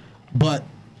 right? But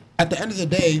at the end of the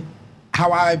day,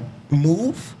 how I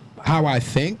move, how I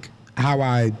think, how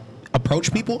I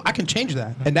approach people, I can change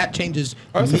that, and that changes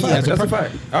Oh, that's a me fact. as a That's a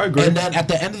person. fact. I agree. And then at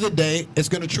the end of the day, it's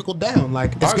gonna trickle down.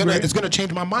 Like I agree. it's gonna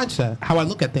change my mindset, how I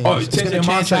look at things. Oh, It's changing gonna your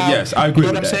change mindset. how- Yes, I agree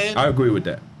You know with what I'm that. saying? I agree with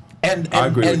that. And I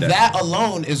agree with that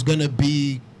alone is gonna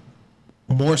be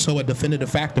more so a definitive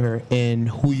factor in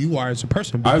who you are as a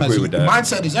person. I agree because with that.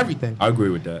 Mindset is everything. I agree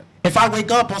with that. If I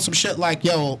wake up on some shit like,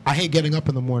 yo, I hate getting up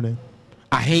in the morning.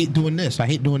 I hate doing this. I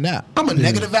hate doing that. I'm a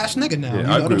negative ass nigga now. Yeah, you I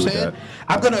know what agree I'm with saying? that.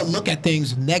 I'm gonna look at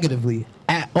things negatively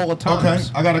at all Okay,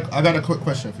 times. I got a quick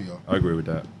question for y'all. I agree with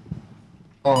that.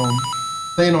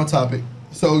 Staying on topic.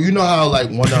 So you know how like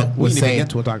One Up We was didn't even saying, get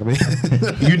to a talk about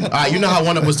it. you know how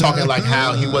One Up was talking like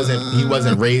how he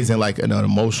wasn't raised in like an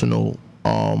emotional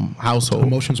household.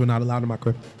 Emotions were not allowed in my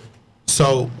crib.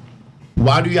 So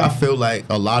why do y'all feel like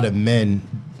a lot of men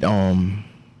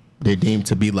they're deemed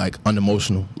to be like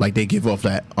unemotional, like they give off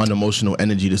that unemotional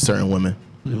energy to certain women,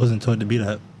 It wasn't taught to be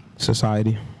that.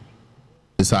 Society,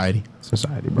 society,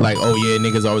 bro. like, oh yeah,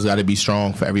 niggas always got to be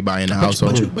strong for everybody in the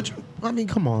household, but you, I mean,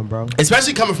 come on, bro.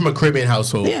 especially coming from a Caribbean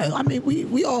household. Yeah, I mean,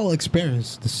 we all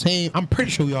experience the same. I'm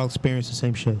pretty sure we all experience the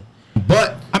same shit.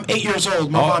 But I'm 8 years old.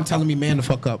 My mom telling me, man, the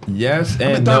fuck up. Yes I'm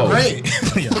in and third no. grade.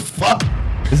 The fuck?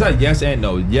 It's not yes and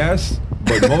no. Yes,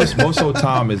 but most of the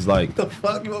time is like The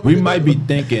fuck? You want we me to might do? be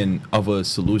thinking of a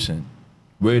solution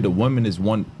where the woman is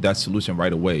one that solution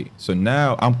right away. So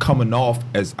now I'm coming off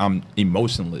as I'm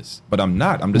emotionless, but I'm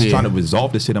not. I'm just Yeah. trying to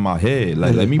resolve this shit in my head.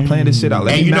 Like let me plan this shit out.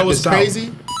 Let and me you map know what's this out. crazy?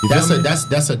 You That's feel a me?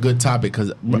 that's a good topic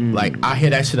because like I hear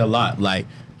that shit a lot. Like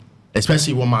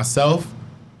especially with myself.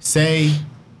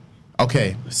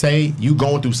 Say you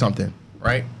going through something,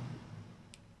 right?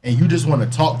 And you just want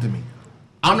to talk to me.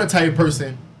 I'm the type of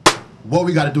person. What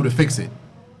we got to do to fix it?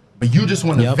 But you just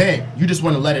want to Yep. vent. You just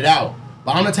want to let it out.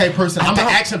 But I'm the type of person. I'm an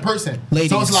don't. action person. So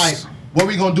Ladies. it's like, what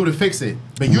we gonna do to fix it?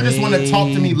 But you just want to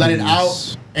talk to me, let it out,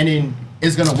 Ladies. and then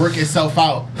it's gonna work itself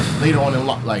out later on in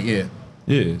life. Like yeah.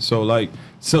 Yeah. So like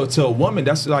so to a woman,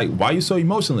 that's like, why you so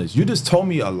emotionless? You just told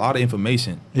me a lot of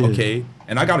information, okay?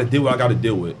 And I gotta deal with what I gotta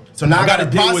deal with. So now I gotta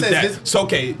gotta deal with process that. this. So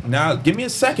okay, now give me a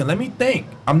second. Let me think.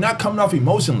 I'm not coming off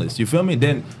emotionless. You feel me?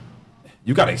 Then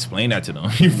you gotta explain that to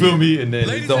them. You feel me? And then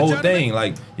it's the whole thing.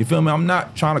 Like, you feel me? I'm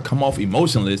not trying to come off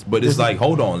emotionless, but it's like,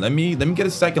 hold on, let me get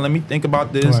a second. Let me think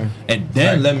about this, Right. and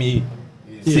then let me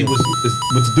see what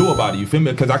to do about it. You feel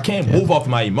me? Because I can't move off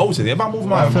my emotions. If I move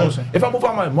my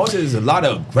emotions, there's a lot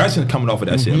of aggression coming off of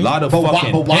that shit. A lot of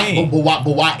fucking pain. But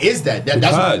why is that? That's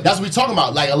Because- what we're talking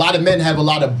about. Like a lot of men have a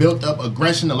lot of built up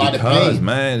aggression, a lot of Because pain.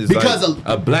 man, it's because like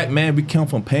a black man, we come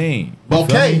from pain. You feel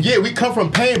okay, me? yeah, we come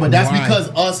from pain, but that's Why? because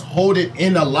us holding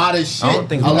in a lot of shit. I don't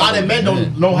think A we lot are. of men don't Yeah.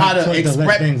 know how Not to taught to let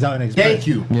express things out and express. Thank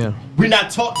you. Yeah. We're not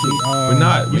taught to. We're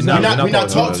not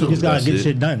taught to. You just gotta get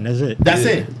shit done. That's it. That's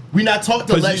it. We're not taught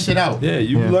to let shit out. Yeah,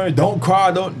 you learn. Don't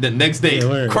cry. Don't. The next day, Yeah,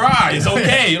 word. cry. It's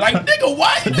okay. Like nigga,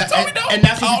 what? You just told me don't. And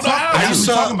that's what I you don't know talk- how. that's I used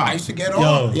what to, we talking about. I used to get Yo,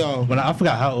 on. Yo. when I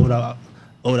forgot how old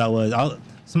I was. I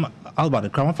was about to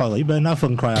cry. My father like, you better not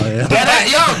fucking cry out here.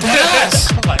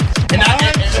 Deadass.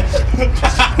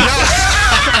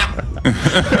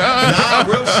 Nah,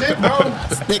 real shit, bro.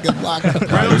 Nigga block.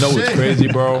 You know what's shit. crazy,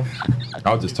 bro?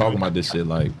 I was just talking about this shit.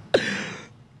 Like,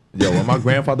 yo, when my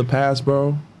grandfather passed,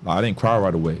 bro, like, I didn't cry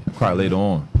right away. I cried later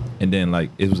on, and then like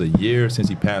it was a year since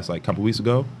he passed, like a couple weeks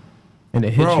ago. And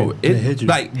it hit Bro, you. it hit you.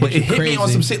 like, but it hit me on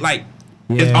crazy. some shit like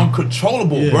it's Yeah.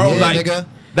 uncontrollable, bro. Yeah, like, nigga.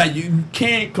 like you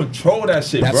can't control that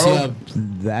shit, That's bro.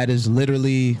 that is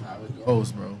literally.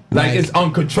 Gross, bro. Like it's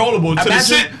uncontrollable. To the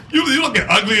Imagine- shit, you looking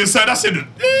ugly inside. That shit. Bro,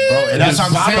 and that's what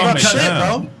I'm bottled saying. up Because, shit,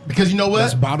 bro. because you know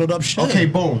That's what? bottled up shit. Okay,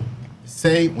 boom.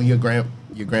 Say when your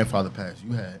grandfather passed,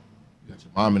 you got your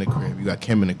mom in the crib. You got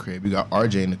Kim in the crib. You got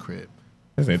RJ in the crib.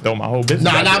 This ain't throw my whole business.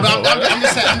 Nah, out but there, I'm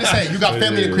just saying. You got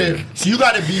family in the crib, so you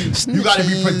gotta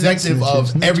be protective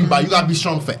of everybody. You gotta be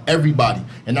strong for everybody,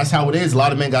 and that's how it is. A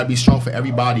lot of men gotta be strong for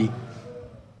everybody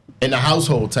in the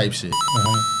household type shit.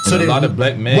 So a lot of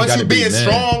black men. Once gotta you be being men.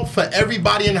 strong for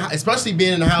everybody in the house, especially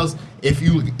being in the house, if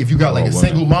you got like a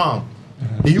single mom,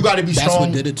 then you gotta be That's strong.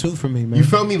 what did it too for me, man. You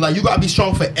feel me? Like you gotta be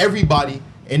strong for everybody,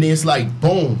 and then it's like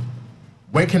boom.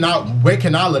 When can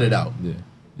I let it out?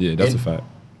 Yeah, that's And- a fact.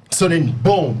 So then,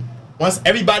 boom. Once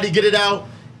everybody get it out,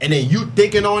 and then you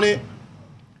thinking on it,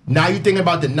 now you thinking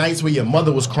about the nights where your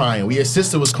mother was crying, where your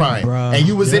sister was crying, Bruh. and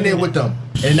you was in there with them,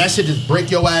 and that shit just break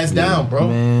your ass down, bro.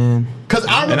 Man. Cause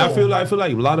I And remember, I feel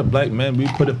like a lot of black men, we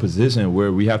put a position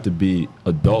where we have to be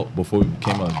adult before we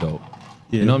became an adult.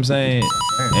 You know what I'm saying?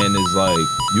 And it's like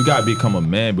you gotta become a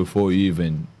man before you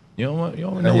even. You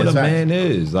don't know what a man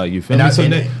is. Like you feel And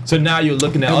me? So now you're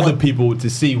looking at And other what- people to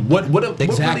see what really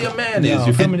Exactly. a man Yo, is.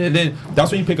 You feel and- me? And then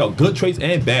that's when you pick out good traits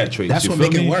and bad traits. That's you what feel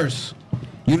make it me? worse.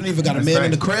 You don't even got a That's man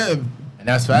in the facts. crib. and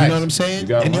that's You facts. know what I'm saying? You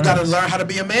gotta And you learn. gotta learn how to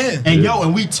be a man. And yo,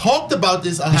 and we talked about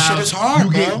this. How shit is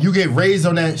hard, bro. you get raised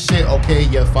on that shit. Okay,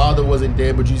 your father wasn't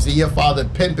there, but you see your father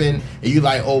pimping, and you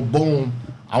like, oh, boom,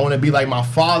 I want to be like my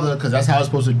father because that's how it's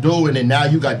supposed to do. And then now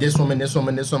you got this woman, this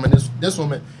woman, this woman, this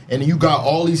woman, and then you got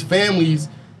all these families,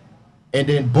 and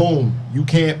then boom, you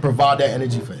can't provide that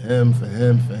energy for him,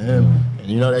 and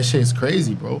you know that shit's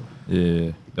crazy, bro.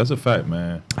 Yeah, that's a fact,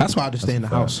 man. That's why I just stay in the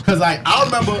house. Cause like I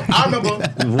remember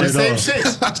the same shit.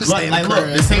 Just stay in the Look,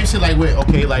 crib. the same shit like with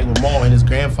Maul and his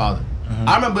grandfather.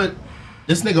 I remember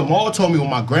this nigga Maul told me when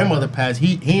my grandmother passed,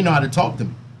 he ain't know how to talk to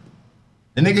me.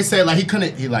 The nigga said like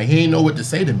he ain't know what to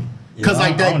say to me. Cause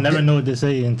like that, I don't never know what to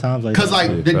say in times like Cause that.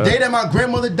 like the day that my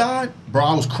grandmother died, bro,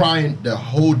 I was crying the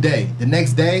whole day. The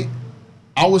next day,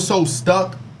 I was so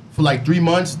stuck for like 3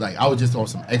 months, like I was just on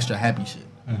some extra happy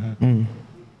shit.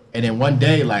 And then one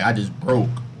day, like I just broke.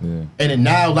 Yeah. And then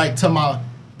now, like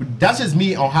that's just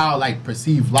me on how I like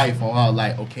perceive life. On how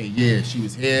like, okay, yeah, she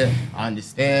was here, I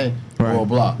understand, blah Right.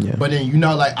 blah. Yeah. But then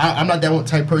like I'm not that one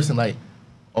type person. Like,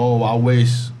 oh, I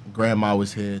wish grandma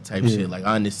was here, type shit. Like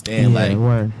I understand,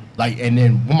 like, and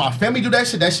then when my family do that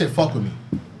shit fuck with me.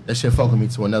 That shit fuck with me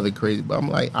to another crazy. But I'm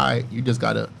like, all right, you just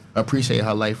gotta appreciate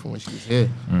her life when she was here,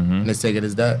 and let's take it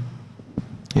as that.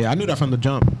 Yeah, I knew that from the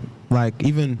jump. Like,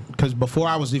 even, because before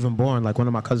I was even born, like, one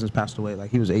of my cousins passed away. Like,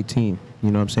 he was 18.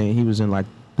 You know what I'm saying? He was in, like,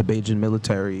 the Bajan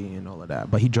military and all of that.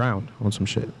 But he drowned on some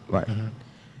shit. Like,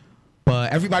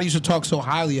 but everybody used to talk so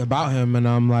highly about him. And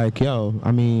I'm like, yo,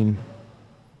 I mean,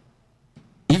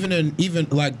 even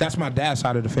like, that's my dad's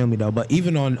side of the family, though. But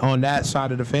even on that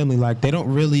side of the family, like, they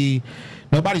don't really,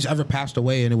 nobody's ever passed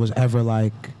away and it was ever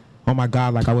like, oh, my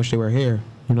God, like, I wish they were here.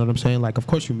 You know what I'm saying? Like, of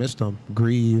course you miss them.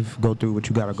 Grieve, go through what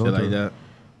you got to go Shit through. like that.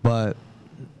 But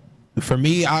for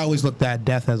me, I always looked at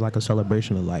death as like a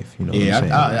celebration of life. You know what I'm Yeah,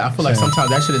 saying? I feel like sometimes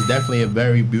that shit is definitely a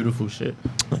very beautiful shit.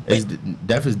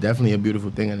 Death is definitely a beautiful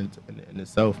thing in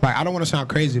itself. Like, I don't want to sound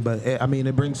crazy, but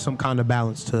it brings some kind of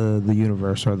balance to the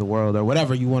universe or the world or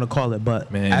whatever you want to call it.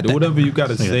 But Man, at do the- whatever you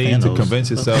gotta Nigga say to Thanos.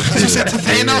 convince yourself. You said to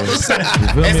Thanos? You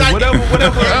feel me? not- Whatever you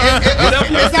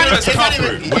it's not- feel is it's not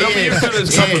comfort. even- Whatever you yeah. feel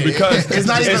is comfort Yeah. because It's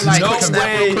not even there's like no quick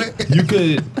snap real way quick. you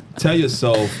could tell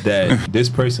yourself that this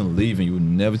person leaving, you will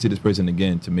never see this person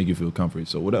again to make you feel comfort.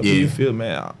 So whatever Yeah. you feel,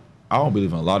 man, I don't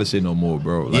believe in a lot of shit no more,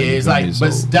 bro. Yeah, you it's feel like, me?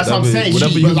 but So that's what I'm whatever- saying.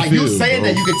 Whatever But like you feel, saying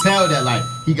bro. that, you can tell that like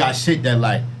he got shit that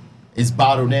like is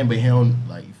bottled in, but he don't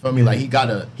like. You feel me? Like he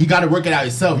gotta work it out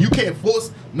himself. You can't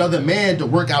force another man to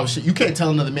work out shit. You can't tell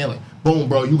another man like, boom,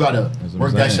 bro, you gotta That's what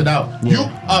work I'm that saying. shit out.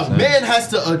 Yeah. A man has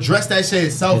to address that shit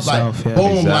himself. Himself, Like, yeah.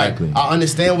 boom, Exactly. like I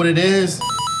understand what it is.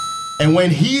 And when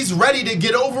he's ready to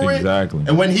get over Exactly. it,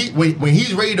 and when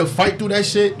he's ready to fight through that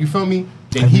shit, you feel me?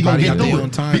 Then he gonna Everybody get got their through own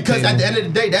it. time Because at table. the end of the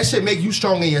day, that shit make you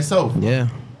strong in yourself. Yeah.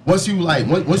 Once you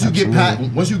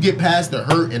get past the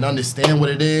hurt and understand what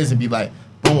it is and be like,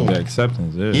 boom, The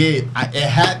acceptance, yeah. it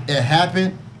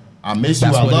happened. I miss you.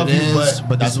 That's I what love it you, is,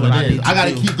 but that's what I it is. need I to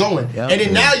gotta do. keep going, Yep. and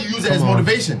then now you use it as Come on.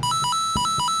 motivation.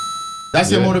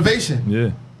 That's your Yeah. motivation. Yeah.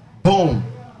 Boom.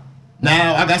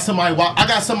 Now I got somebody. I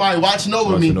got somebody watching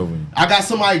over me. Watching over you. I got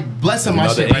somebody blessing my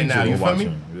Another shit right angel now. You feel me?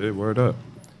 watching. Yeah, word up.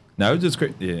 Now it's just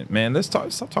crazy. Yeah, man, stop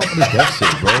talking this death shit,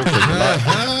 bro. 'cause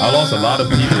I lost a lot of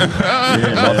people.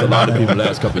 I lost a lot of people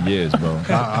last couple of years, bro.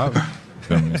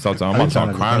 Feel me? Stop talking. I'm about to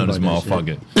start crying on this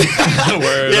motherfucker.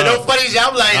 Word Yeah, up. no funny shit.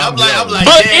 I'm like.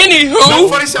 But damn. anywho- no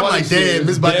funny shit. I'm like, damn,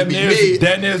 this about to be me.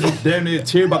 Damn near a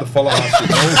tear about to fall off my shit.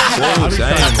 Oh, bro,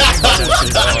 dang.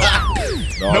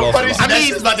 No, I Nobody lost, said that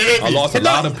shit's about to hit I me. lost a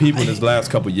lot of people in this last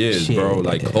couple years, Shit. bro.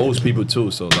 Like close people too.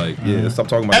 So like, yeah, stop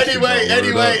talking about. this shit, bro.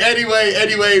 Anyway.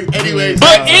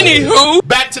 anywho,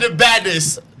 Back to the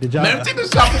badness. Did y'all? Man, take the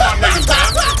shot from my niggas, man.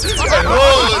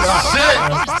 Oh, shit.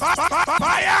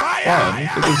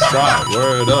 Yeah, get this shot.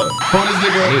 Word up. Pull this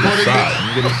nigga. Get Pull a this shot. nigga.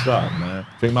 Let me get a shot, man.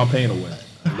 Take my pain away.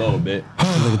 A little bit.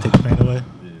 Nigga take the pain away.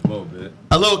 Yeah, a little bit.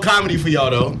 A little comedy for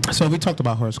y'all, though. So we talked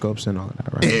about horoscopes and all of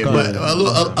that, right? Yeah, Go but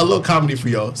ahead. a little comedy for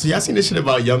y'all. So y'all seen this shit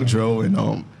about Young Dro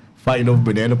and fighting over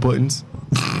banana puddings?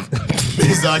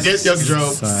 So I guess Young Dro.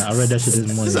 Sorry, I read that shit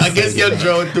this morning. So I guess Young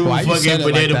Dro threw Why you said fucking it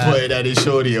like banana that? pudding at his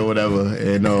shorty or whatever,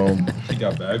 and He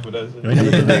got back for that shit.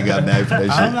 they got mad for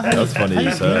that shit. That's funny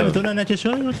as You never hell. threw nothing at your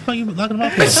show? What the fuck you locking them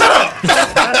up for?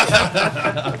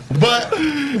 But I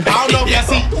don't know if y'all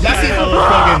see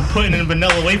Fucking putting in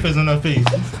vanilla wafers on her face.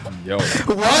 Yo,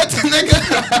 What, nigga?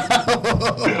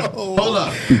 Hold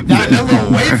up. Vanilla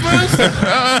wafers?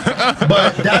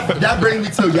 But that brings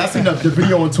me to, y'all seen the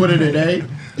video on Twitter today?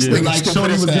 Yeah. Like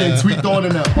Shorty was getting tweaked on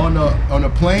on a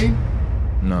plane.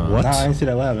 no. Nah, I didn't see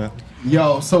that live.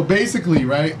 Yo, so basically,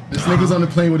 right? This nigga's on the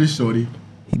plane with his shorty.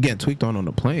 He getting tweaked on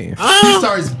the plane. He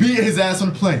starts beating his ass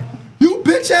on the plane. You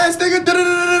bitch ass nigga.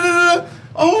 Da-da-da-da-da-da.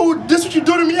 Oh, this what you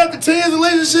do to me after 10 years of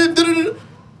relationship. Da-da-da.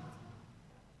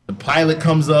 The pilot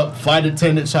comes up, flight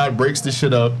attendant child breaks the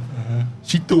shit up.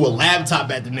 She threw a laptop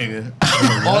at the nigga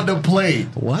on the plane.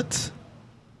 What?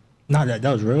 Nah, that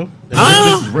was real. This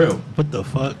is real. What the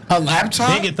fuck? A laptop?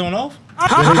 They get thrown off? I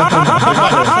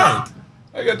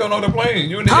got thrown on the plane.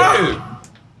 You in the head.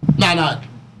 Nah.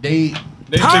 They They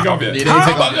didn't take off yet. They didn't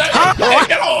take off. Hey,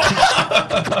 get off.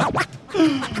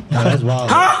 Nah, that's wild.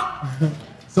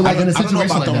 So like in a I don't know situation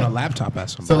about like throwing a that. laptop at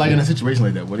somebody. So like in a situation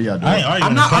like that, what are y'all doing? I ain't arguing.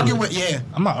 I'm in not public. arguing with, yeah.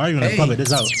 I'm not arguing in Hey. public.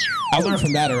 This out. I learned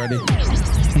from that already.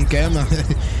 Okay, I'm not,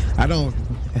 I don't.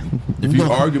 If you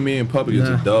argue me in public, it's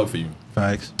a dub for you.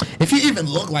 Facts. If you even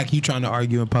look like you trying to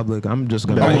argue in public, I'm just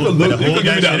gonna. You could look. You could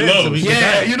give me that look. So we can Yeah,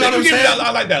 back. you know what I'm Give me saying? that-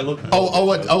 I like that look.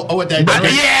 What that?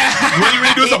 When you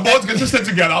do some boys consistent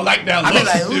together, I like that look. be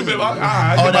like, ooh. You feel like,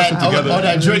 I get my shit together.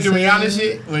 that Drake and Rihanna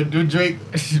shit when Drake.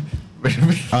 What?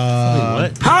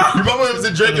 You remember when it was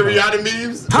the Drake and Rihanna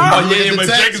memes? Oh yeah, when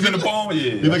Jake is in the phone, You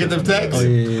yeah. look at them texts. Oh,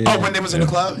 yeah. Oh, when they was in the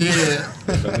club? Yeah.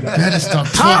 Better stop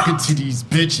talking to these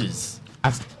bitches.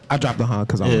 I dropped the huh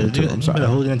because I Yeah, wanted to. you I'm better sorry.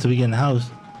 hold it until we get in the house.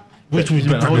 Which means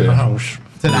you better hold it in the house.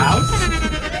 To the house?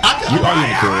 You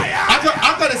arguing cool.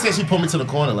 I thought it said she pulled me to the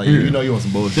corner like you know you want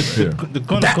some bullshit. The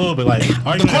corner cool, but like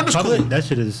arguing in corner's public, cool. that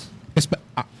shit is.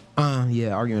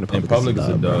 Yeah, arguing in In public is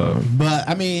a dub. But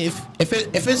I mean, if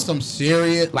it's some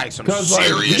serious, like some Cause like,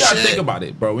 serious you gotta shit. think about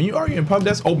it, bro. When you argue in public,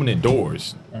 that's opening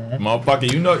doors,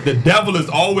 motherfucker. You know the devil is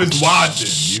always watching.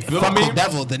 You feel Fuck me? the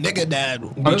devil, the nigga that I be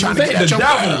was trying gonna to say, get at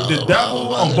the your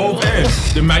devil on both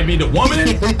ends. There might be the woman,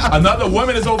 another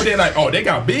woman is over there like, oh, they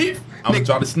got beef. I'm gonna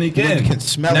try to sneak Women in. can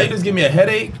smell Now it. you just give me a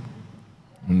headache.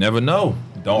 You never know.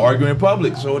 Don't argue in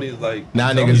public. Shorty's like,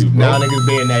 Now tell niggas you, bro.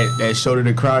 being that shoulder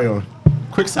to cry on.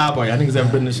 Quick sidebar, y'all niggas ever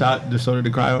been the shoulder to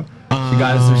cry on? She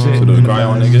got us some shit. So the cry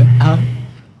on nigga.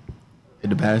 In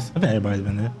the past. I think everybody's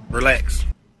been there. relax.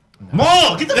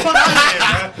 Mo, get the fuck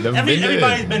out of here, Never man.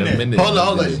 Everybody's been there. Hold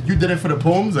on. You did it for the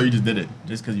poems or you just did it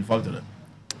just because you fucked with it?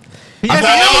 You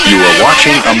are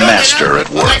watching a master at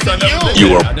work.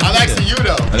 You are- I'm asking you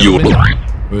though. You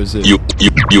Where is it? you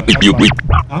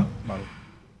Huh?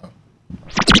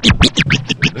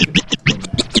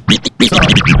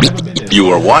 you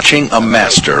are watching a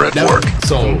master at work.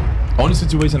 So, only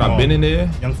situation I've been in there.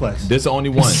 Young Flex. This the only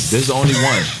one. This is the only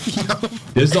one.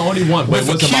 This is the only one. But it With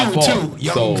a wasn't my Q, fault. too.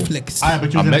 Young So flicks. Alright,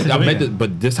 but you I was in met the this, situation.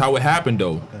 but this how it happened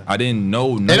though. I didn't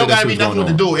know none It of don't that gotta shit be was nothing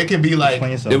going to on. do. It can be like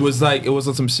Explain yourself. It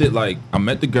was some shit like I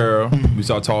met the girl, we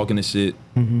started talking and shit,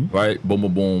 right? Boom,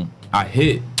 boom, boom. I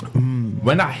hit.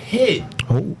 When I hit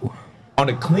on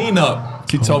the cleanup,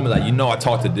 she told me like, you know, I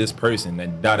talked to this person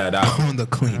and da da da. on the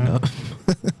cleanup.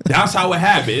 That's how it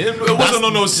happened. It wasn't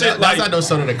on no shit that's like. not no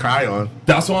shoulder to cry on.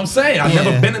 That's what I'm saying. I've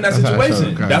never been in that That's not a shoulder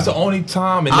situation. to cry That's on. the only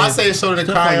time. And I then- say shoulder to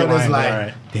Just cry like on a is line, like,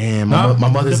 alright. damn, Huh? my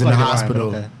mother's Just in the like a line,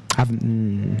 hospital. okay. I've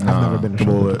never been a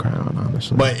shoulder to cry on,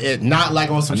 honestly. But it not like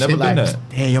on some I never shit been like, that.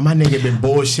 damn, yo, my nigga been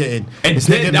bullshitting. And This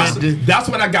then nigga been- that's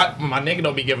when I got my nigga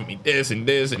don't be giving me this and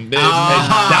this and this. And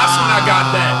that's when I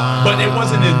got that. But it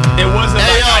wasn't. It wasn't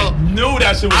Hey, like yo, I knew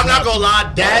that shit was. I'm not gonna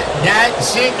lie,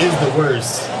 that shit is the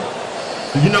worst.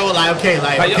 You know, like okay,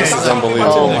 Like, yo, okay, stop talking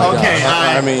about your nigga. okay. I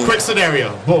Alright, mean- quick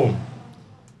scenario, boom.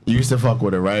 You used to fuck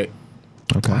with her, right?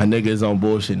 Okay. My nigga is on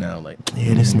bullshit now. Like,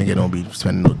 yeah, this nigga don't be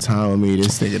spending no time with me.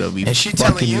 This nigga don't be. And she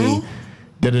fucking telling you? me.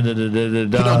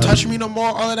 Da-da-da-da-da-da. You don't touch me no more,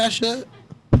 all of that shit?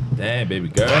 Damn, baby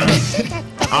girl.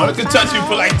 I only can touch you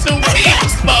for like 2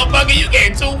 weeks, motherfucker. You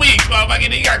get 2 weeks, motherfucker.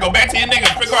 Then you gotta go back to your nigga,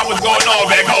 figure out what's going on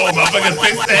back home, motherfucker.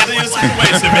 Fix the head of your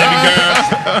situation, baby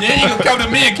girl. Then you can come to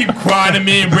me and keep crying to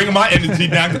me and bringing my energy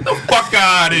down. Get the fuck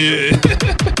out of here.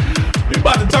 We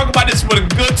about to talk about this for a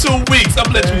good 2 weeks. I'm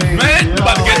gonna let you vent. You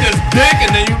about to get this dick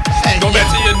and then you go back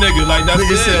to your nigga. Like, that's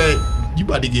Nigga it. said, you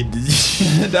about to get this.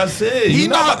 That's it. You're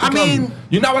not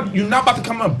about to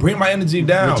come and bring my energy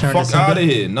down. Return Fuck to out of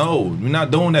sender. here. No, we're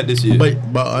not doing that this year. But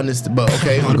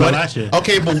okay, Go but, last year.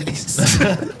 okay, but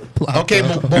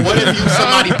what if you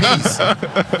somebody piece?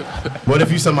 What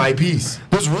if you somebody piece?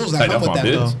 There's rules that Like, come that's with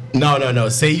my that, bitch. though. No.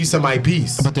 Say you somebody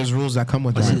piece. But there's rules that come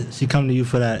with that. She come to you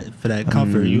for that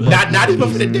comfort. You Not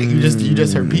even for the dick. You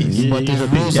just her piece. Yeah, But there's you-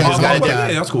 rules Yeah, that just come gotta with do- that.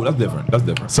 Yeah, that's cool. That's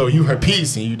different. So you her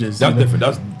piece and you just That's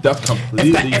different. That's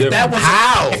completely different.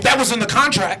 If that was in the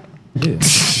contract, Yeah.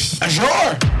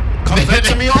 sure. Come back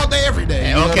to me all day, every day.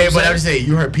 You know Okay, what but I'm I'm saying? saying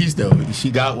you her piece though. She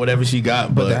got whatever she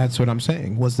got, But but that's what I'm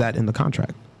saying. Was that in the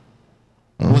contract?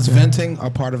 Was venting a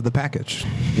part of the package?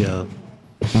 Yeah.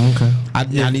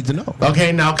 I need to know.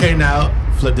 okay now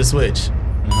flip the switch.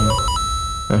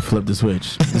 Flip the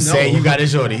switch. Say you got a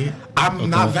shorty. I'm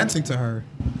not venting to her.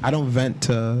 I don't vent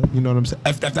to, you know what I'm saying?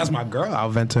 If that's my girl, I'll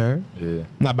vent to her. Yeah. I'm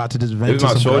not about to just If vent it's to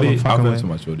my some girl shorty, I'm I'll fucking vent with. to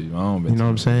my shorty. I don't You vent know what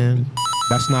I'm saying?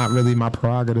 That's not really my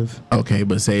prerogative. Okay,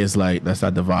 but say it's like that's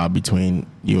not the vibe between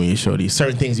you and your shorty.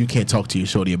 Certain things you can't talk to your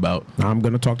shorty about. I'm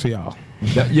gonna talk to y'all.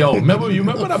 Yo, remember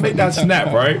when I made that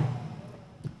snap, right?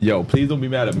 Yo, please don't be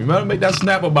mad at me. Remember I made that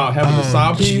snap about having a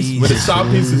side piece? When the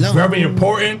side piece is very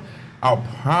important, I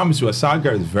promise you, a side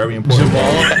girl is very important.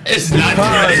 It's not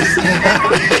doing this.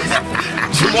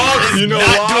 Jamal is You know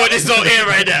not why? doing this on air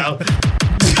right now.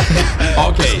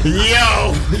 Okay.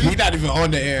 Yo. We're not even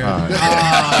on the air.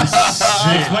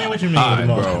 Explain what you mean, Alright,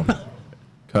 Jamal. bro.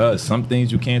 Cause some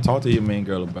things you can't talk to your main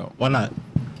girl about. Why not?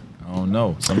 I don't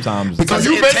know. Sometimes Because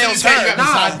You it basically entails saying you her. have a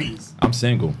Nah. side piece. I'm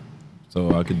single,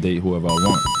 so I could date whoever I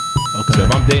want. Okay. So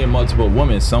if I'm dating multiple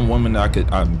women, some women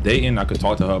I'm dating, I could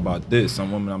talk to her about this.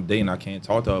 Some women I'm dating, I can't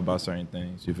talk to her about certain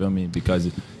things. You feel me? Because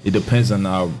it depends on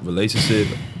our relationship,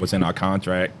 what's in our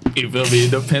contract. You feel me?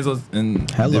 It depends on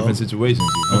different situations.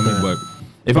 You feel me? But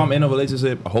if I'm in a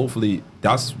relationship, hopefully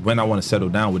that's when I want to settle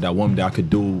down with that woman that I could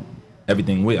do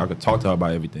everything with. I could talk to her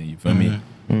about everything. You feel me?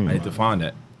 I need to find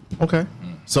that. Okay.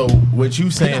 So what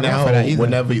you saying not now? for that either.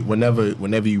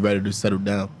 Whenever you ready to settle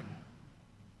down.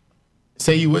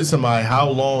 Say you with somebody, how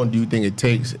long do you think it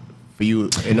takes for you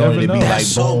in order to be know. like, That's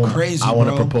so boom, crazy, I want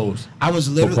to bro. propose. I was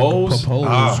literally Propose?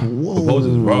 Whoa. Propose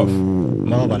is rough.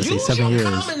 No, I'm about to say 7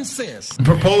 years. sense.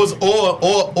 Propose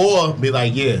or be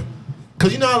like, yeah.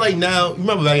 Cause you know how like now, you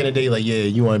remember back in the day, like, yeah,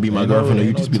 you want to be my Ain't girlfriend, or no- you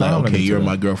ain't just no be like, time okay, limit you're to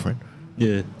my that. girlfriend.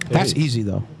 Yeah. That's easy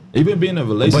though. Even being in a But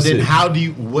relationship. then how do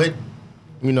you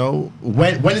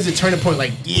when is it turning point?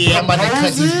 Like, yeah, I'm about to cut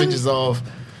these Proposing? bitches off.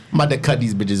 I'm about to cut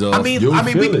these bitches off. I mean, You'll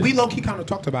feel it. we low key kind of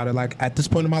talked about it. Like at this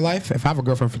point in my life, if I have a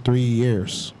girlfriend for 3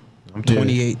 years, I'm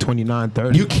 28, 29,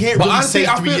 30. you can't But really honestly,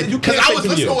 say I 3 feel- years. you Because can't I say was 3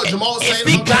 listening to years. what Jamal was saying.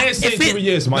 You and I'm can't say 3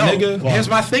 years, my nigga. Here's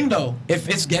my thing though. If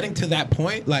it's getting to that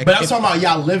point, like, But I'm if- talking about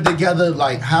y'all live together,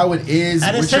 like how it is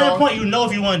At a with certain y'all. point, you know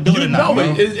if you want to do it You or not. know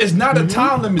bro. it's not a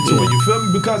time limit to it. You feel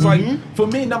me? Because like for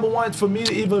me, number one, for me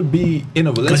to even be in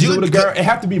a relationship with a girl, it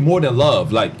have to be more than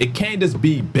love. Like it can't just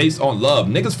be based on love.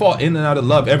 Niggas fall in and out of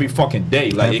love every fucking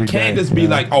day. Like Every it can't day, just be yeah.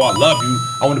 like, oh, I love you.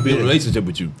 I want to be in a relationship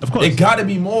with you. Of course. It gotta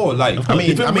be more. Like I mean,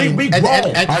 you feel me? We grown.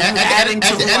 at the end of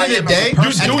the day,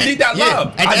 You need that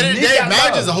love. At the I end of the need day, that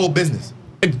marriage love. is a whole business.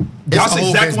 That's a whole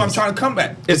exactly what I'm business. trying to come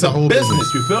back. It's a a whole business.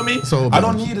 business. You feel me? It's a whole I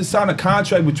don't business. need to sign a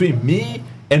contract between me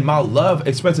and my love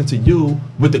expressing to you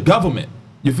with the government.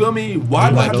 You feel me?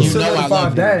 Why do I have to You know I solidify love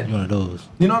you. that? You one of those.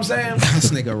 You know what I'm saying? this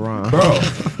nigga wrong. Bro,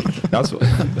 that's what.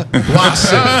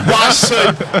 Why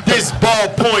should this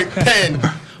ballpoint pen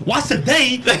What's the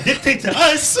day dictate to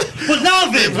us what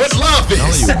love is? what love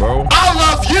is? you, bro. I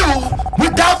love you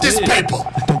without this paper.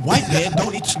 The white man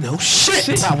don't need to know shit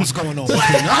about what's going on between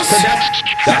us.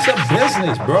 That's a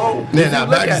business, bro. Yeah, If nah, you look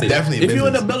marriage at is it, definitely a if you're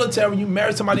in the business. military, you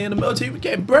marry somebody in the military, you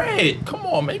get bread. Come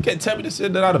on, man. You can't tell me this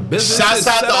shit out of business. Shouts It's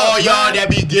out set to up, all y'all man. that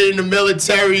be getting the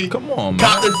military. Come on, man.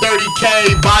 Cop the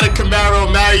 30K, buy the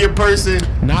Camaro, marry your person,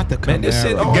 Not the Camaro. Man, this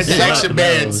shit all get the set extra up.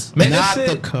 bands. Man, Not this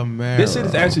the shit, Camaro. This shit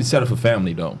is actually set up for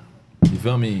family, though. You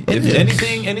feel me? If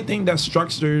anything that's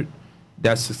structured,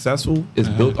 that's successful, is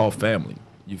built off family.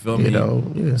 You feel me?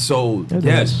 yeah. So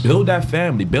yes, build that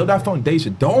family, build that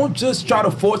foundation. Don't just try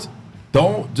to force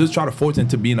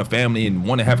into being a family and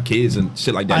want to have kids and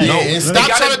shit like that. Yeah, No, and stop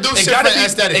trying to do shit for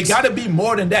aesthetics. It gotta be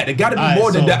more than that. It gotta be All right,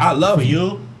 more than so that. I love for you.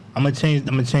 you. I'm gonna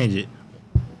change it.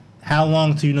 How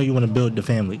long till you know you want to build the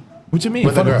family? What you mean?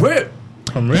 With From a the girl. rip.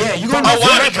 Yeah, you gonna Oh,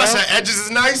 why? Because her edges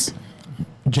is nice?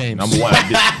 James. Number one,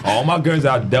 all my girls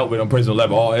I dealt with on personal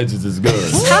level, all edges is good.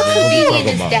 How What you convenient talking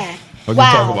is about? that? What you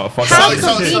talking about? Fuck How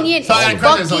that. convenient So I is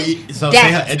got a question. fucking So say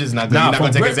her that? edges not good. Nah, You're not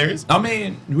gonna from take it rip- serious? I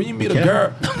mean, when you meet a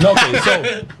girl, no,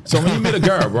 okay, so when you meet a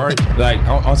girl, right? Like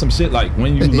on some shit, like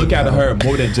when you look at her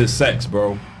more than just sex,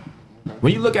 bro.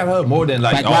 When you look at her more than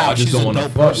like, Like, oh, wow, I just she's don't a want to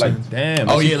dope fuck. person. Like, damn.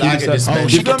 Oh, she yeah, like, I cute can as just- hell. oh,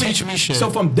 she You can feel teach me shit. So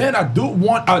from then, I do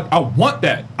want, I want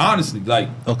that. Honestly, like,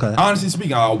 Okay. honestly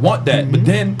speaking, I want that. But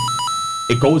then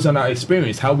it goes on our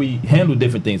experience, how we handle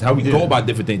different things, how we go about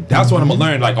different things. That's what I'm gonna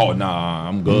learn. Like, oh, nah,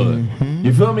 I'm good.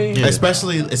 You feel me?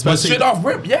 Especially But shit off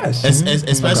rip, yes.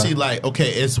 especially like okay,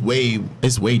 it's way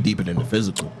deeper than the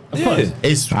physical. Yeah.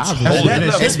 It's That level.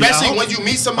 especially when you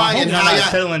meet I somebody hope and you're how not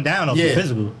y'all- settling down off the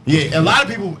physical. Yeah, a lot of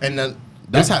people, and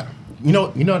that's how you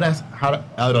know that's how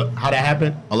that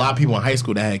happened. A lot of people in high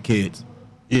school that had kids.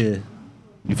 Yeah.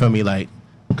 You feel me? Like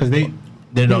because they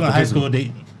People know in high school,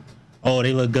 they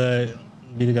look good.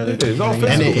 Be together. Yeah, it's all and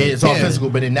physical. it's all Yeah. physical.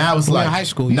 But then now it's When like you're in high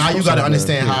school. now you're you supposed got to to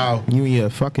understand yeah. how. You in your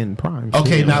fucking prime.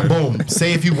 Okay, shit. now boom.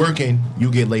 Say if you working,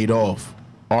 you get laid off.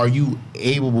 Are you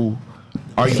able?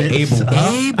 Are you able?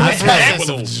 That's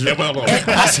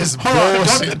just Hold on,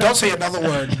 bullshit. don't say another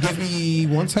word. Give me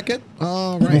 1 second.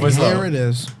 All right, Move it slow. here it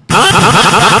is.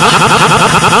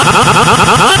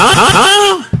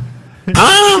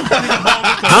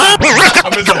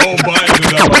 I'm in the whole button in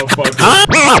that motherfucker.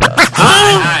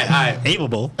 Alright.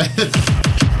 Able.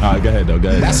 All right, go ahead, though. Go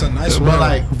ahead. That's a nice But word.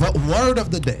 like- Word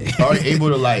of the day. Are you able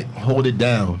to like hold it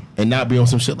down and not be on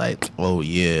some shit like, oh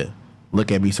yeah,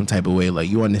 look at me some type of way? Like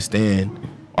you understand?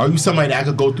 Are you somebody that I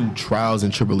could go through trials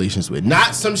and tribulations with?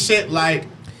 Not some shit like,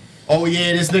 oh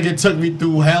yeah, this nigga took me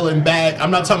through hell and back.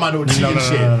 I'm not talking about no cheating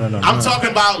shit. no, I'm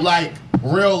talking about like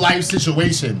real life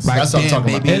situations. Like, That's what I'm damn,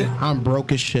 talking baby, about. I'm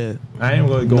broke as shit. I ain't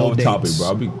gonna go No off topic, dates. bro.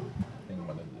 I'll be.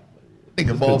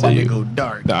 Nigga, ball about to go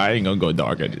dark. Nah, I ain't gonna go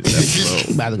dark at this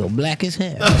episode. About to go black as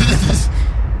hell.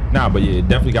 Nah, but yeah, it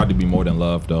definitely got to be more than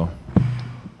love, though.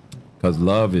 Cause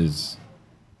love is.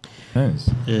 Yes.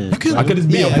 Yeah. I could just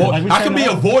be a void. like we I could said be a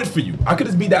now. void for you. I could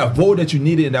just be that void that you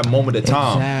needed in that moment of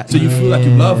time, Exactly. so you feel like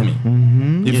you love me.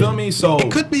 You feel me? So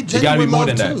It could be it gotta be genuine more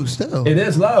love than too, that. still. It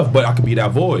is love, but I could be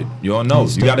that void. You don't know.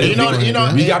 You gotta. You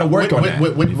know, we gotta work on that.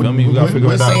 You feel me? We gotta figure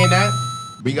we're it out. saying that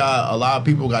we got a lot of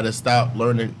people got to stop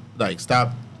learning, like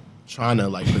stop trying to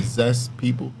like possess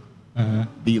people.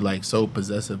 Be like so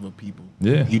possessive of people.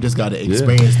 Yeah. You just got to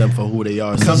experience them for who they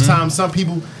are. Sometimes some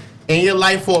people in your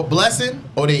life for a blessing,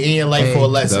 or they in your life for a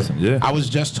lesson. Yeah. I was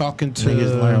just talking to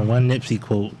Niggas learn one Nipsey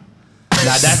quote.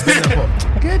 Now that's the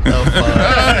Get the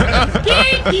fuck.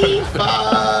 Get the fuck.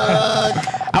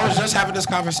 I was just having this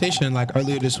conversation like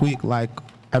earlier this week. Like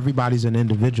everybody's an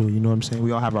individual. You know what I'm saying?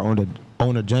 We all have our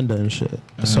own agenda and shit.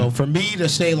 So for me to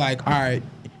say like, all right,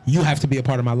 you have to be a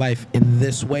part of my life in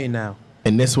this way now.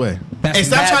 In this way. That's And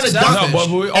stop mad trying to selfish. dump No, but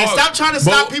we and all- stop trying to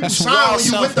but stop people that's shine real when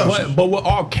you with them. But we're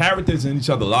all characters in each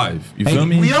other's life. You feel And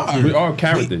me? we are. We are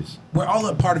characters. We're all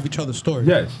a part of each other's story.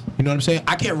 Yes. You know what I'm saying?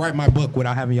 I can't write my book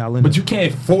without having y'all in But it. you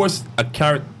can't force a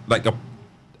character like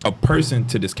a person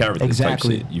to this character.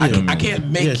 Exactly. Type shit. You feel me? I can't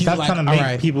make Yeah, you stop like, trying to all make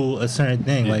right. people a certain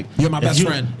thing. Like You're my if best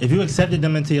friend. If you accepted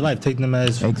them into your life, take them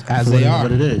as As for they what- are.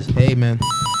 what it is. Hey, man.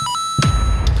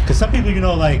 Because some people, you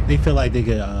know, like they feel like they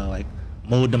could like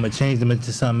mold them or change them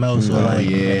into something else. Or like,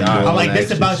 I like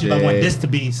this about you, but I want this to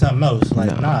be something else.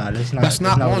 Like, nah, that's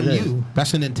not on what it is. you.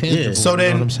 That's an intangible. Yeah. So you know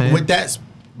then, what I'm saying? with that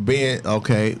being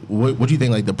okay, what do you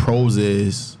think like the pros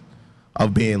is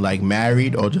of being like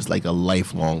married or just like a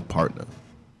lifelong partner?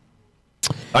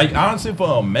 Like honestly,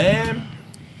 for a man,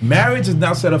 marriage is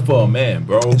not set up for a man,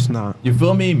 bro. It's not. You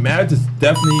feel me? Marriage is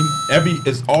definitely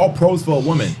it's all pros for a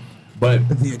woman. But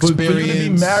The for you to be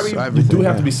experience, married, you everything, do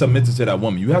have yeah. to be submissive to that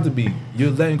woman. You have to be.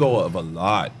 You're letting go of a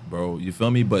lot, bro. You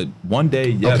feel me? But one day,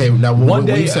 yes. Okay, now one when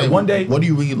day, you say, one day. what are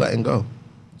you really letting go?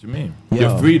 What you mean? Yo.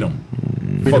 Your freedom.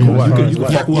 Freedom of what? You can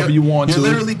fuck You're- whoever you want you're to.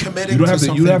 literally committing You don't have to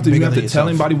to. You something have to. You bigger have than to tell yourself.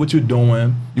 anybody what you're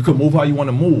doing. You can move how you want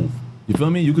to move. You feel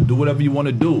me? You could do whatever you want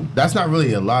to do. That's not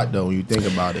really a lot though when you think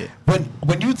about it.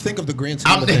 When you think of the grand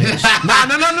scheme I'm- of things,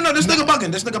 no, this nigga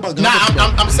bugging. Nah,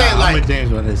 I'm saying I'm like, with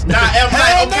James on this. nah, I'm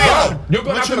Hell like, okay, no. You're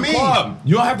going what out you to the mean? club.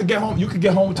 You don't have to get home. You can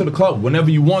get home to the club whenever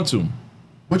you want to.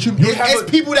 What you? You have It's a-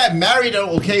 people that married are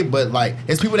okay, but like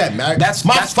it's people that married. That's-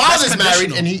 my that's father's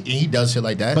married conditional. and he does shit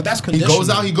like that. But that's he goes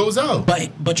conditional. out. He goes out.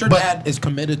 but your But- dad is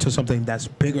committed to something that's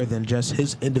bigger than just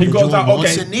his He individual goes out.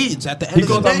 wants Okay. and needs. At the end He of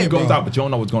goes the out. day, He goes bro. out, but you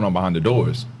don't know what's going on behind the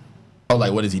doors. Oh,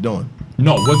 like what is he doing?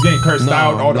 No, what's getting cursed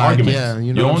out, all the like, arguments. yeah, you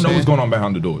you know don't what I'm know what's saying? going on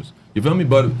behind the doors. You feel me?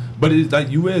 But it's like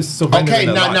you is surrendering. Okay,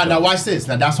 a lot, now though. watch this.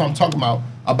 Now that's what I'm talking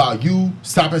about you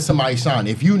stopping somebody shine.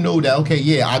 If you know that, okay,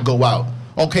 yeah, I go out.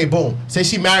 Okay, boom. Say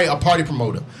she married a party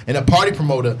promoter, and a party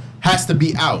promoter has to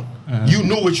be out. You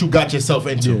knew what you got yourself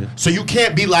into. Yeah. So you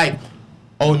can't be like,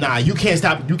 oh, nah, you can't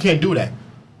stop. You can't do that.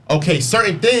 Okay,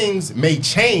 certain things may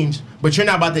change, but you're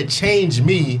not about to change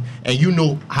me, and you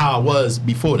know how I was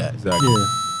before that. Exactly. Yeah.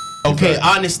 Okay,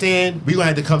 I understand. We're going to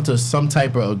have to come to some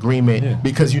type of agreement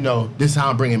because, you know, this is how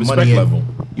I'm bringing Respect money in. level.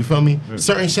 You feel me?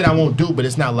 Certain shit I won't do, but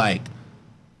it's not like...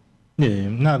 Yeah,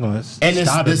 I'm not gonna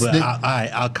stop it, but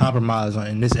I'll compromise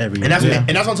in this area. And that's what I'm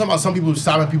talking about. Some people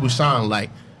stopping people shine.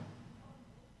 Like,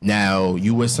 now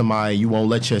you with somebody, you won't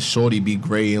let your shorty be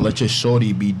great and let your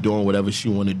shorty be doing whatever she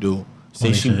want to do.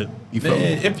 Say she, you feel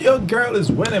Man, me? if your girl is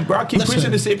winning, bro, I keep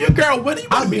preaching this. If your girl winning, you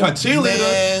gotta be her cheerleader.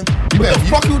 Man, What the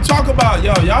fuck you talk about, yo?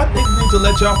 Y'all niggas need to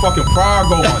let y'all fucking pride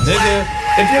go on, nigga.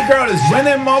 If your girl is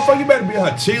winning, motherfucker, you better be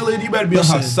her cheerleader. You better be on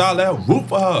her solid, root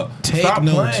for her. take Stop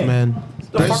notes, playing. man.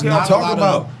 What the fuck y'all talking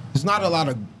about? There's not a lot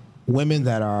of women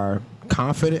that are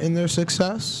confident in their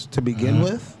success to begin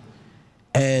with,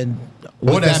 and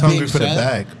Or with that's that being hungry for the said,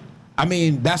 bag. I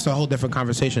mean, that's a whole different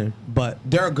conversation. But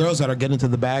there are girls that are getting to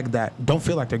the bag that don't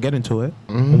feel like they're getting to it.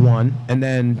 One, and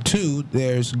then two,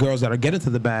 there's girls that are getting to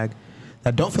the bag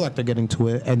that don't feel like they're getting to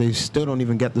it, and they still don't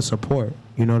even get the support.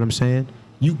 You know what I'm saying?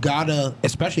 You gotta,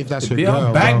 especially if that's your Be girl. her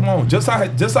bro. backbone, just like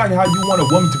how you want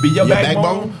a woman to be your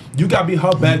backbone. You gotta be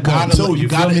her backbone gotta- too. you You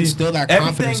gotta feel me? instill that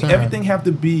confidence in her. Everything have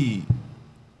to be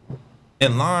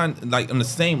in line, like on the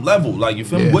same level. Like you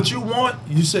feel me? Yeah. What you want,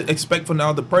 you should expect from the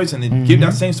other person and give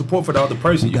that same support for the other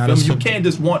person. You gotta feel me? You sup- can't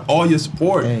just want all your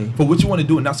support Hey. for what you want to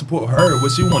do and not support her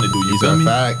what she want to do. You These feel are me?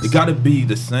 facts. It gotta be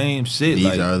the same shit. These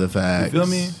like, are the facts. You feel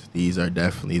me? These are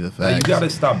definitely the facts. Like, you gotta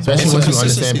stop. Especially It's a once you understand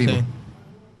consistency people. thing.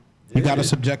 You gotta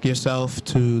subject yourself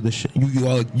to the shit. You You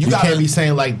gotta can't be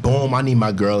saying like, boom, I need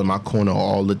my girl in my corner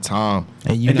all the time.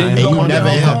 and you, And then not- you you don't never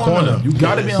want in her corner. You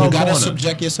gotta be in her you gotta corner.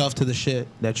 subject yourself to the shit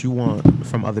that you want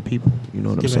from other people. You know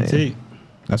what Give I'm and saying? take.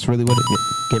 That's really what it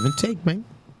is. Give and take, man.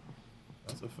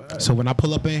 So when I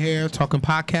pull up in here talking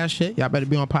podcast shit, y'all better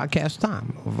be on podcast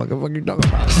time. What the fuck you talking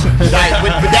about? Like,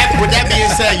 with that being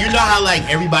said, you know how like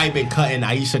everybody been cutting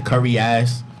Aisha Curry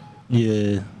ass.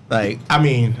 Yeah. Like, I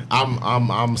mean,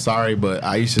 I'm sorry, but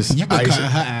Aisha, You been cutting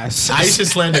her ass. Aisha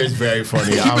slander is very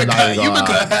funny. I'm been not cutting- even you been gonna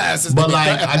cutting her lie. ass. But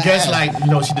like, I guess like you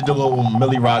know she did the little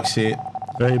Millie Rock shit.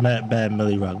 Very bad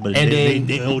Millie Rock, but And they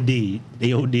then- OD'd.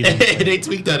 They OD'd. They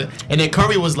tweaked on it, and then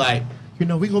Curry was like, you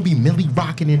know, we gonna be Millie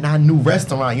rocking in our new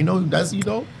restaurant. You know, that's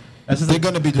They're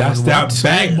gonna be doing That's that what?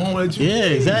 backbone that you. Yeah,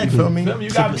 exactly. You feel me? Feel me?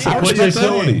 You got me. Support Support your your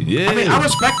shorty. shorty. Yeah. I mean, I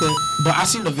respect it, but I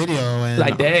seen the video and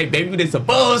Like, dang, baby, we did some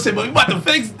bullshit, but we about to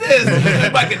fix this. We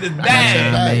about to get this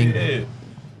bag. Yeah.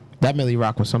 that Millie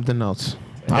Rock was something else.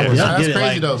 I Yeah, was, y'all that's get it, crazy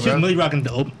like, though, she bro. was Millie rocking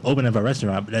the opening of a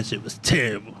restaurant, but that shit was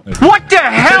terrible. What the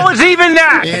hell is even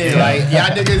that? Yeah, like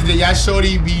y'all niggas, y'all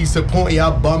shorty be supporting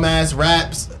y'all bum ass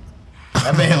raps.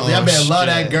 Y'all better love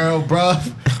that girl, bro.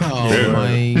 oh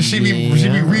my She be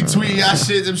retweeting y'all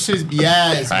shit. Them shits be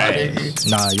ass, my nigga.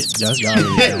 Nah,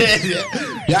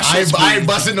 y'all I ain't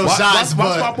busting no shots, What's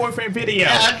my but boyfriend video?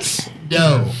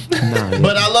 yo.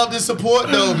 But I love the support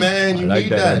though, man. You like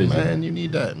need that that, attitude. man. You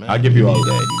need that, man. I'll give you all need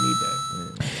that. that. You need that.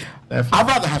 Definitely. I'd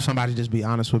rather have somebody just be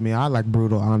honest with me. I like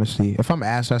brutal honesty. If I'm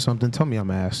ass at something, tell me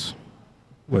I'm ass.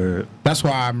 where That's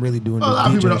why I'm really doing this A lot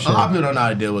of DJ people shit. don't know how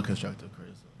to deal with constructive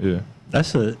criticism. Yeah.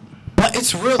 that's a But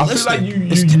it's realistic. I feel like you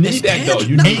It's- need it's that though.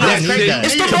 You tangible. need that need shit.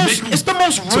 that. It's the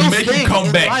most real to make thing you come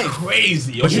in back life.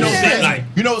 crazy. But you know what I'm saying? like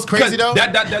You know what's crazy though?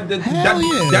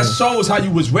 that shows how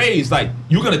you was raised. Like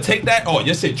you gonna take that? Oh,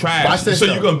 you say trash. Watch this, so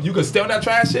though. you gonna stay on that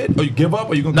trash shit, or you give up,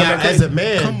 or you gonna Now, come back? as crazy? a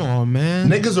man, Come on, man.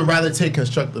 niggas would rather take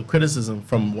constructive criticism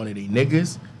from one of these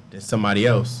niggas than somebody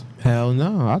else. Hell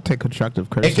no. I'll take constructive It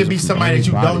criticism. could be from somebody that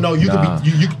you anybody. don't know. You could be.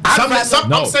 You No.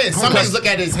 I'm saying some niggas look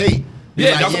at it as hate. Be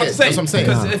Yeah, like, that's what I'm saying. That's what I'm saying.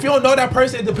 Because if you don't know that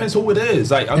person, it depends who it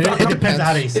is. Like it depends on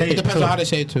how they say It it. depends too. on how they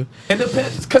say it too. It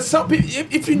depends. Because some people,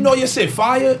 if you know your shit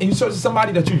fire, and you show it to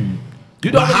somebody that you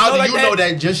don't But how know do like you know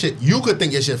that your shit? You could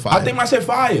think your shit fire. I think my shit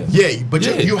fire. Yeah, but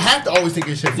Yeah. you have to always think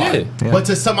your shit fire. Yeah. But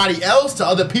to somebody else, to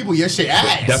other people, your shit ass.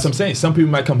 That's what I'm saying. Some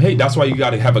people might come hate. That's why you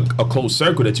got to have a close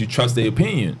circle that you trust their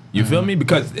opinion. You feel me?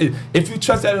 Because if you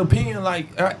trust that opinion, like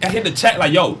I hit the chat,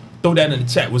 like yo, throw that in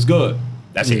the chat. What's good?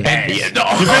 That shit ass. You feel me?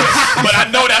 But I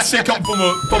know that shit come from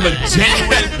a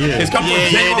genuine. It's come from a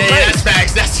genuine place.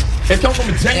 facts. It come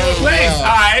from a genuine place. All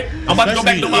right, I'm about to go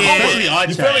back to my Especially homework. our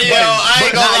You chat. feel me? Yo, I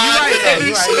ain't But gonna nah, lie.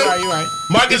 you right. You're right.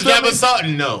 Marcus Gamble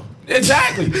Sutton, no.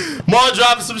 Exactly. Maul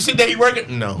dropping some shit that he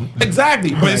working. No.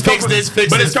 Exactly. But it's Fix this, fix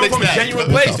but this, it's coming fix from a that. genuine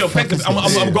place. Yo, fix this. I'm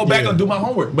gonna go back and do my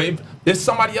homework. But if there's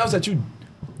somebody else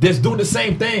that's doing the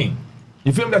same thing,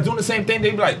 you feel me? That's doing the same thing.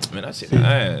 They be like, man, that shit.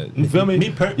 You feel me?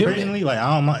 Me personally, like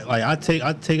I don't mind. Like I take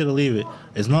it or leave it,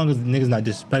 as long as the niggas not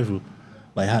disrespectful.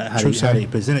 Like how they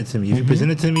present it to me. If you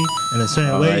present it to me in a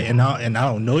certain way, and I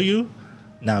don't know you,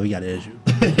 now we got an issue.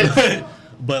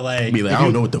 But like, Be like, I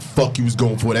don't know what the fuck you was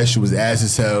going for. That shit was ass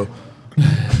as hell.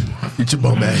 Get your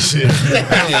bum ass shit.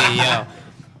 Hey, yo.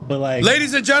 But like,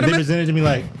 Ladies and they gentlemen. presented to me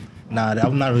like, nah,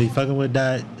 I'm not really fucking with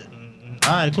that.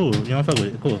 All right, cool. You don't fuck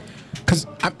with it, cool. Because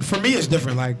for me, it's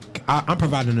different. Like, I'm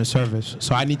providing a service,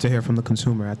 so I need to hear from the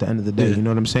consumer at the end of the day. Yeah. You know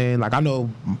what I'm saying? Like, I know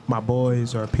my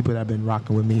boys or people that have been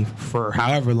rocking with me for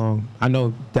however long. I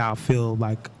know that I'll feel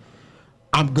like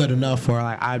I'm good enough or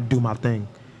like I do my thing.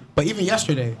 But even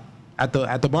yesterday at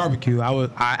the barbecue, I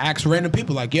asked random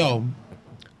people like, "Yo,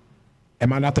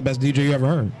 am I not the best DJ you ever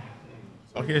heard?"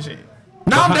 Okay, shit.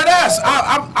 No, I'm dead ass.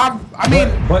 I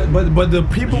mean, but the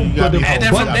people. and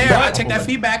then from there, I take that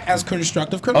feedback as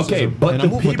constructive criticism. Okay, but and I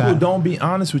the move with people that. don't be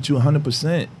honest with you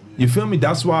 100%. You feel me?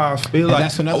 That's why I feel like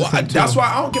that's another thing, too. that's why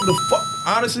I don't give a fuck.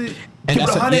 Honestly, And keep it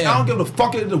that's 100. yeah. I don't give a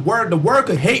fuck if the word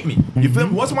could hate me. You feel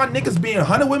me? Once my niggas being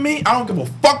 100 with me, I don't give a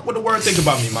fuck what the word think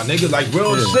about me. My niggas like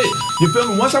real shit. You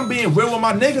feel me? Once I'm being real with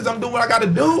my niggas, I'm doing what I gotta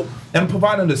do and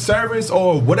providing the service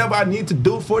or whatever I need to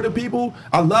do for the people.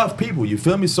 I love people. You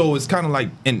feel me? So it's kind of like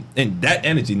in that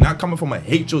energy, not coming from a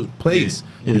hateful place.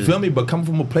 You feel me? But coming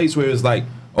from a place where it's like,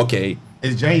 okay,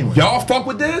 It's genuine. y'all fuck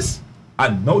with this? I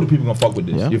know the people gonna fuck with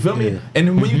this. Yeah. You feel me? Yeah. And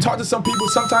then when you talk to some people,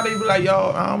 sometimes they be like,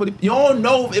 yo, I don't really, you don't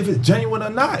know if it's genuine or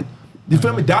not. You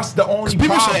feel me? That's the only People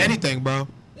problem. say anything, bro.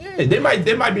 Yeah, they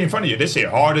might be in front of you. This shit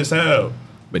hard as hell,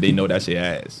 but they know that shit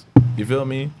ass. You feel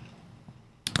me?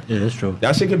 Yeah, that's true.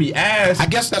 That shit can be ass. I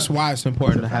guess that's why it's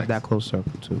important to have that close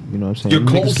circle too. You know what I'm saying? Your Niggas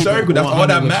close keep it circle, that's all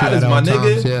that 100 with you matters, at my all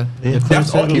nigga. times, Yeah. Yeah,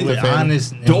 That's all. with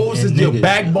honest. Those is your niggas.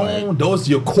 backbone. Like, Those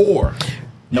your core.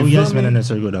 no You yes feel men me? in the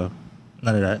circle though.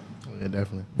 None of that. Yeah,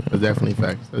 definitely. It's definitely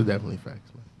facts. It's definitely facts.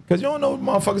 Man. Cause you don't know what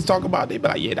motherfuckers talk about. They be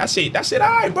like, yeah, that shit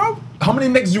alright, bro. How many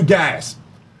niggas you gas?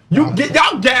 You get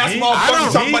y'all gas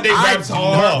motherfuckers talking about they raps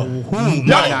hard.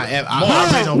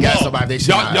 I really don't gas somebody. They shit.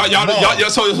 Y'all,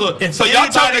 so y'all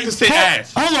tell niggas say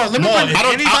ass. Hold on, let me More, bring if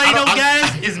anybody don't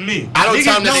gas, it's me. I don't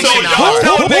tell them that they So shit y'all hard.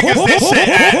 tell niggas this shit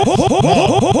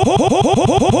ass.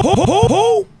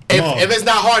 If it's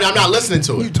not hard, I'm not listening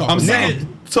to it. I'm saying,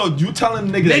 so you telling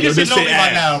niggas that yo, Niggas this should know shit me by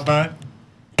ass. now, bro.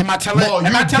 Am I telling? Bro,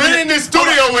 am I you telling? been in this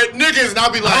studio with niggas and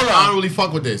I'll be like, I don't really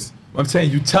fuck with this. I'm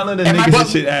saying you telling the Am I- niggas but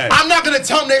this shit ass. I'm not gonna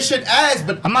tell them their shit ass,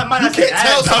 but Might you not say can't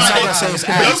tell ass, but I'm somebody. not gonna say it's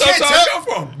You ass. can't That's where I tell. come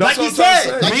from. Like That's you what I'm said,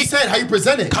 saying. like you said, how you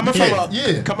present it.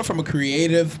 Coming from a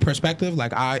creative perspective,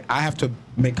 like I have to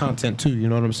make content too. You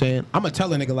know what I'm saying? I'm gonna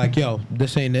tell a nigga like, yo,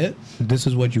 this ain't it. This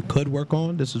is what you could work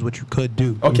on. This is what you could do.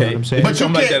 You know Okay. what I'm saying? But you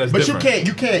Something like that can't. is But different.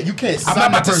 you can't. I'm Sign not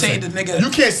about the to say person. the nigga, You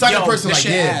can't sign the yo, person this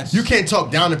like shit yeah. ass. You can't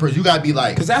talk down the person. You gotta be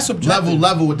like 'Cause that's subjective.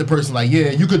 level with the person. Like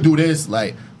yeah, you could do this.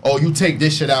 Like oh, you take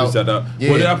this shit out. Shut up. Yeah.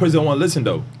 Well, that person don't want to listen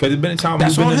though, because there's been a time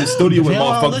That's we've been on in the him. studio with If they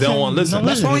don't motherfuckers they don't want to listen.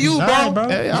 listen, That's on you, bro. Alright, bro.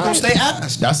 You gonna stay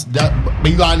ass. That's that.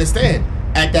 But you gotta understand.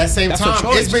 At that same That's a time,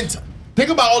 choice. it's been. Think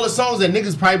about all the songs that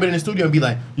niggas probably been in the studio and be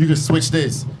like, you can switch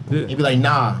this. Yeah. And be like,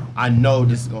 nah, I know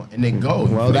this is going, and then go.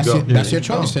 Well, that's go. that's your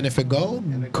Go. choice, and if it go,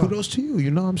 kudos to you.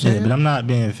 You know what I'm Yeah, saying? but I'm not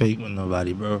being fake with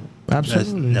nobody, bro.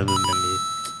 Absolutely. That's never been me.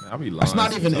 I be lying. That's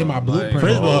not even in my sometimes, blueprint.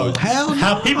 First of all, Hell no.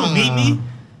 how people meet me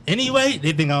anyway,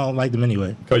 they think I don't like them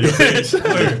anyway. Cause your face.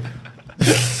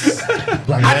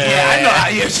 I know how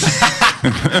you.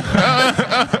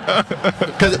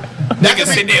 Because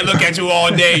Niggas sit there and look at you all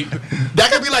day.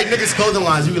 that could be like niggas' clothing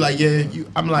lines. You be like, yeah,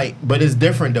 I'm like, but it's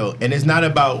different though. And it's not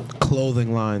about,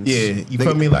 Clothing lines. Yeah, you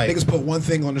feel me? Like- niggas put one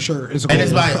thing on the shirt. It's a and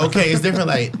it's clothing like, line. okay, it's different.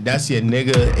 Like, that's your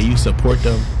nigga and you support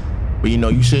them. But you know,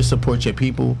 you should support your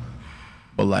people.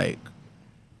 But like,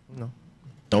 you know,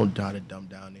 don't try to dumb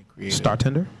down their creative. Star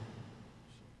tender.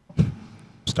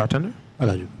 Star tender. I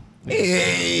got you.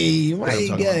 Hey, why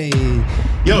you gay?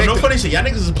 Yo, Make no the- funny shit. Y'all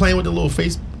niggas is playing with the little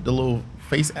face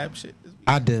app shit.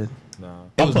 I did. Nah.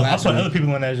 It I was put last other week.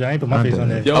 people on that shit. I ain't put my face on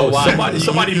there. Yo,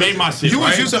 somebody made my shit. You was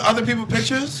right? using other people's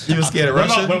pictures? You was scared of No,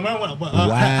 Russia? when I put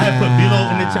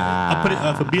Bilo in the chat. I put it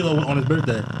for Bilo on his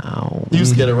birthday. You was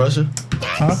scared of Russia?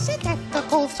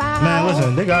 Man,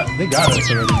 listen, they got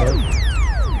us already,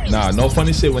 bro. Nah, no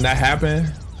funny shit when that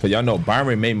happened. Cause y'all know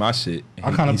Byron made my shit. I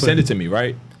kinda He put- sent it to me,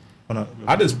 right?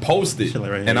 I just posted, Shit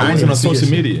like right and here. I wasn't I on didn't see social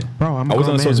your shit. media. Bro, I'm a I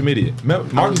wasn't on grown social man. media.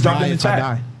 Marcus dropped die in the if I chat.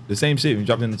 die. The same shit. He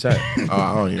dropped in the chat. Oh,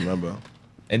 I don't even remember.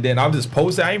 And then I just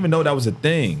posted. I didn't even know that was a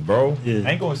thing, bro. Yeah.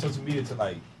 I ain't going on social media to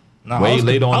like Nah, way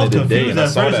later on in the day, and I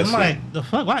saw that I'm shit. like, the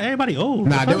fuck? Why everybody old?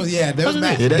 Nah, there was mad. Yeah, that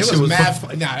There shit was was mad.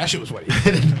 Nah, that shit was funny.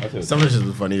 Some of this shit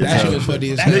was funny. That shit was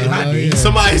funny as hell. Yeah.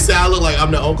 Somebody said I look like I'm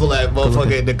the uncle at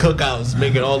motherfucking the cookouts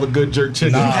making all the good jerk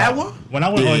chicken. Nah. You had one? When I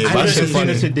went on, Yeah, I my just shit seen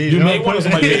funny. this shit. You made one or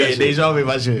somebody made that Yeah, shit? they showed me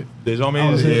my shit. They told me.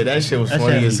 Yeah, that shit was That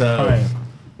funny shit as hell. fire.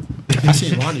 I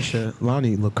seen Lonnie shit.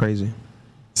 Lonnie look crazy.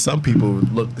 Some people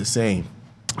look the same.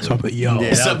 So I put yo. Yeah,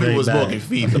 that Some was very people was bad. smoking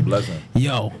That's a feet. blessing.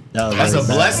 Yo. That's a very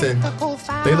bad. blessing.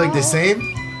 They look the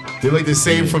same. They look the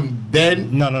same from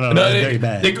then. No, No, that's very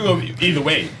bad. they could go either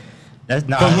way. That's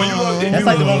not. Because when you look, That's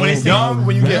like the one where they say, young,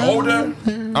 when you get older,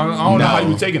 I don't know how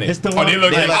you taking it. It's the Oh, one- they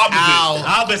look they like look opposite.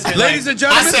 Opposite, Ladies like, and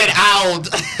gentlemen. I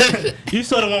said out. you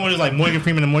saw the one where it was like Morgan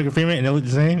Freeman and Morgan Freeman, and they look the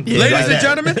same. Yeah, Ladies like and that.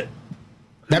 gentlemen.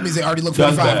 That means they already look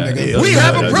That's 45, bad. nigga. Yeah, We that's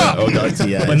have bad. a That's problem. bad.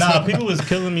 Yeah. But nah, people was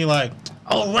killing me like,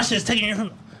 oh, Russia's taking it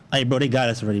from. Like, bro, they got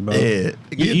us already, bro. Yeah.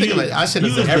 You think like I should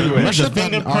have you said was everywhere. The Russia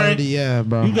fingerprint. already, yeah,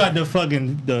 bro. You got the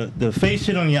fucking the face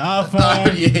shit on your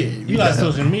iPhone. Yeah. You got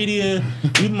social media.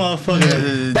 You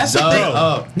motherfucker. That's the Dog thing.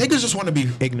 up. Niggas just want to be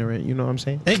ignorant. You know what I'm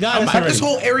saying? They got us already. This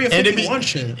whole Area And it 51 be,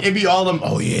 shit. it be all them.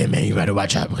 Oh yeah, man, you better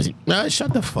watch out. Nah,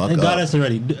 shut the fuck They up. got us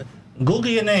already. Google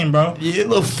your name, bro. You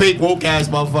little fake woke ass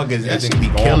motherfuckers. That shit be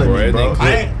Everything killing gone, me, bro.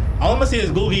 bro. All I'm gonna say is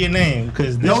Google your name,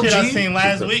 because this No, shit I G. seen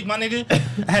last week, my nigga,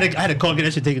 I had to call get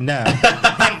that shit taken down. I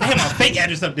had my fake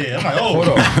address up there. I'm like, oh, Hold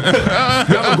on.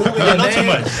 You ever Google I your know too name?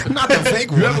 much. Not the fake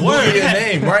You ever one. Google your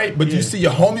name, right? But you see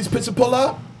your homies picture pull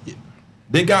up?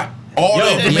 They got all Yo,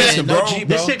 the information, yeah, bro. no G,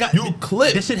 This shit got You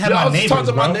clip. This shit had Yo, my I was neighbors, talking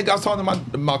to my bro. nigga. I was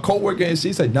talking to my coworker, and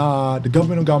she said, "Nah, the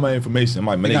government don't got my information." I'm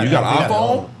like, "Man, got you it. got They an got it iPhone?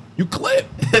 all. You clip.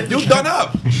 You done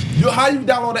up. How you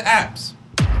download the apps?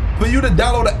 For you to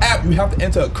download the app, you have to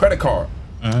enter a credit card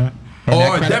or a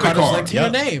That debit credit card is card. linked to your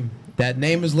name. That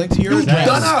name is linked to your You address.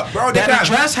 done up, bro. They That got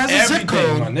address has a zip everything,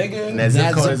 code. my nigga. That zip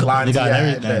That code zip is code. lying They to got your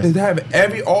everything. address. They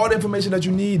have all the information that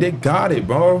you need. They got it,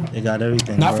 bro. They got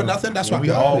everything. Not bro. for nothing. That's why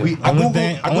We all- I we- only Googled,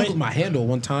 thing- I only- Googled my handle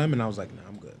one time and I was like, nah,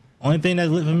 I'm good. Only thing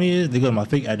that's lit for me is they go to my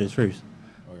fake address first.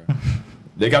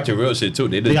 They got your real shit too.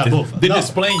 They got both. They No.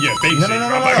 displaying your fake No, shit. no,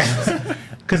 no, no.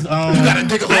 Because You gotta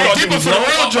dig a little deeper for the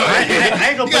real joint. I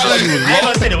ain't gonna put I ain't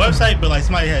gonna say the website, but like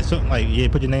somebody had something like, yeah,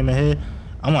 put your name in here.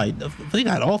 I'm like, they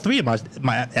got all three of my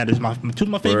address, two of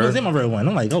my fake Word. ones and my real one.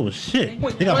 I'm like, oh shit,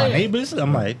 they got my neighbors.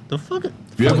 I'm like, the fuck.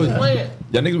 You ever,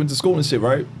 y'all niggas went to school and shit,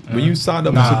 right? When you signed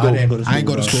up Nah, to I go, didn't go to school. I ain't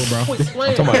go to school, bro.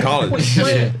 I'm talking about college.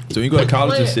 Yeah. So when you go to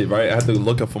college and shit, right? I had to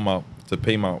look up for to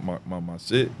pay my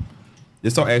shit. They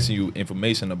start asking you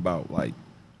information about like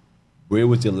where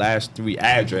was your last 3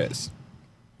 address?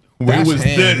 Where That's was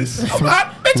hands. this? I'm like,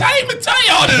 bitch, I ain't even tell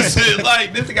y'all this shit.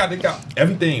 Like they got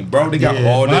everything, bro. They got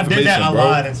all the When I information, did that, I bro.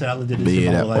 lied and said I legit this shit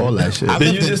my Yeah, whole life. all that shit. I Then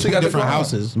lived you in just 2 got the different phone.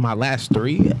 houses. My last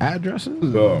 3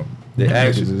 addresses. Bro, they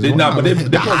actually, Niggas they is not, but they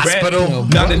wild. put hospital.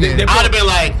 Nah, they I'd have been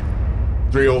like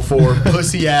 304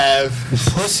 Pussy Ave.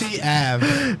 Pussy Ave.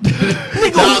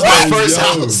 That was my first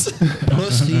house.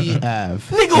 Pussy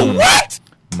Ave. Nigga, what?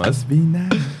 must be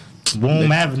nice.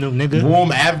 Boom Avenue, nigga.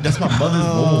 Warm Ave. That's my mother's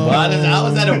womb. I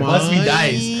was at a Must Be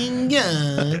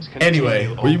Dice. Anyway,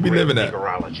 Where you be living at?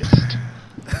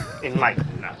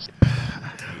 Enlighten us.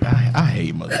 I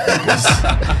hate motherfuckers.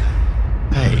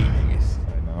 I hate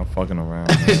niggas. Nah, I'm fucking around.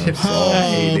 Man. I'm sorry. I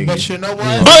hate niggas. But you know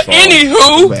what? But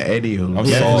anywho, But anywho, I'm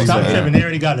yeah. sorry. Stop man. tripping. They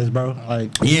already got us, bro.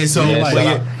 Like, Yeah, so Yeah, like,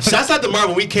 shout shouts out to Marv.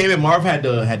 When we came in, Marv had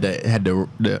the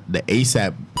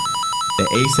ASAP, the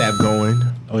ASAP going.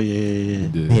 oh yeah.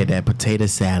 He had that potato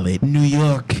salad, New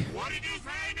York.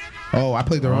 Oh, I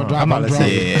played the wrong drop. I'm about to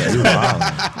say,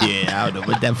 Yeah, I don't know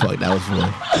what that fuck that was for. This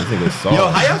nigga's soft. Yo,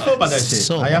 how y'all feel about that shit?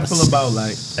 So How y'all feel about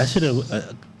like? that should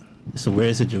have. It's a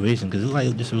weird situation because it's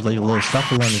like just was like a little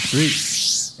scuffle on the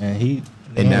street, and he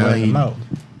And now let he- him out.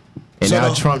 And So now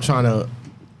the- Trump trying to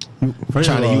First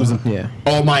of all, use him. Yeah.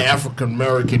 All my African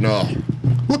American Look at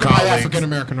my colleagues. African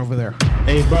American over there.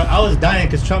 Hey, bro, I was dying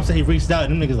because Trump said he reached out,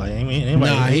 and them niggas like, anybody,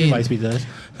 Nah, he anybody ain't. speak to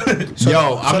us.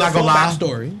 Yo, I'm not gonna lie.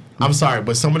 Story. I'm sorry,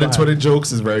 but some of the Twitter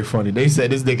jokes is very funny. They said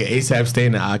this nigga ASAP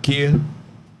staying at IKEA.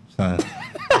 Son,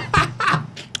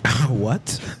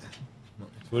 What?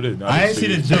 Twitter, I ain't see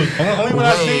the joke. Only one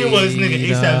I seen was nigga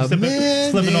Wait ASAP a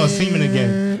slipping on semen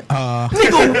again.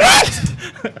 Nigga, what?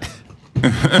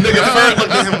 Nigga first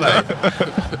looked at him like,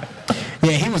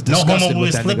 Yeah, he was No disgusted homo with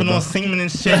was that slipping nigga, on bro. semen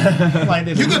and shit. Like,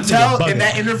 You could tell in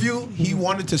that interview he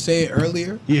wanted to say it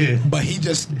earlier. Yeah. But he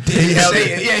just didn't held say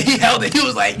it. it. Yeah, he held it. He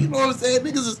was like, you know what I'm saying?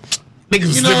 Niggas is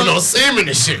Niggas You living know- on semen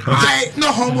and shit. I ain't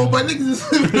no homo, but niggas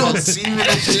is living on semen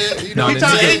and shit. You know He what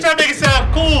I'm trying to make it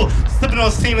sound cool, slipping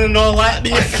on semen and all that.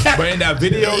 But in that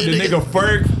video, the nigga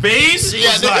Ferg face Yeah,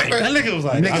 was like, That nigga was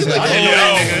like, I Niggas said, like,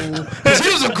 oh, yo. Because he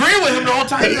was agreeing with him the whole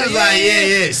time. He was like,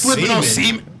 yeah, Flipping on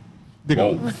semen.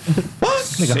 semen. What?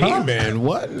 Semen,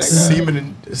 what?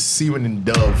 Nigga? Semen and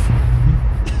dove.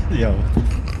 yo.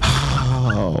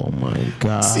 Oh my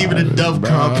god. Semen and dove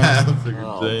compound.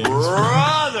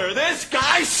 Brother, this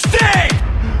guy stinks!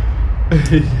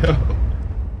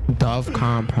 Dove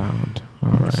compound. All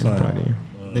right, Son. buddy.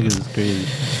 Niggas is crazy.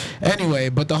 Anyway,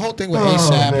 but the whole thing with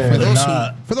ASAP,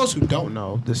 man. for those who don't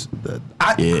know,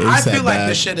 I A$AP feel like bad.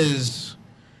 this shit is,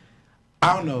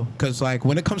 I don't know, because like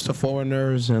when it comes to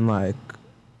foreigners and like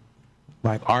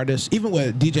artists, even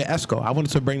with DJ Esco, I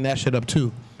wanted to bring that shit up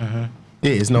too. Yeah,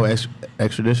 it's no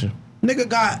extradition. Nigga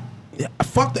got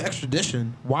fuck the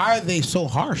extradition. Why are they so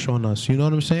harsh on us? You know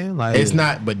what I'm saying? Like It's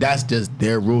not, but that's just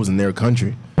their rules in their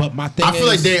country. But my thing I feel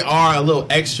like is, they are a little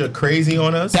extra crazy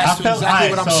on us. That's I felt- exactly alright,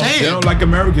 what I'm so- they saying. don't like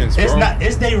Americans, bro. It's not.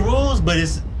 It's their rules, but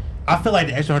it's. I feel like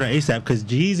the extra hard on ASAP because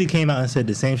Jeezy came out and said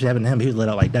the same shit happened to him. He was let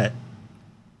out like that.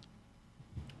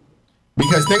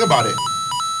 Because think about it.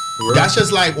 That's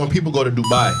just like when people go to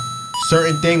Dubai.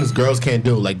 Certain things girls can't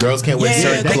do. Like girls can't wear Yeah,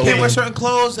 certain they clothing. can't wear certain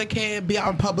clothes. They can't be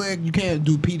out in public. You can't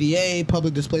do PDA,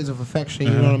 public displays of affection.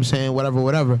 You know what I'm saying?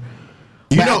 Whatever.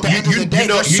 You But know, at the end of the day,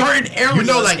 there's certain areas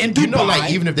like, in you know, like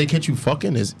Dubai- even if they catch you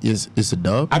fucking, is a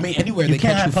dub. I mean, anywhere You they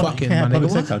can't catch you have public, fucking, can't have my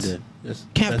public nigga. sex out What? there. That's-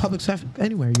 Can't that's- public sex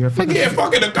anywhere. You're a fucking. Yeah,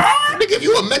 fucking the car. Nigga, if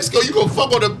you in Mexico, you gonna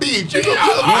fuck on the beach. You gonna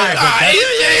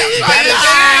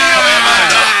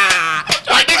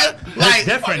That's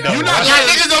different, though. You not like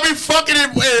niggas gonna be fucking in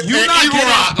Eagle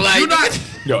Rock. Like You not.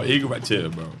 Yo, Eagle right chill,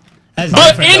 bro. That's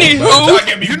But different, though. anywho, Y'all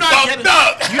get me You're not fucked getting.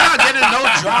 up. You're not getting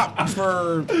no drop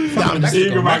for fucking Mexico.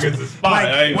 Eagle Rock is the spot.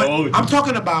 I ain't gonna hold you. I'm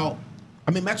talking about.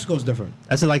 I mean, Mexico's different.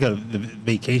 That's like a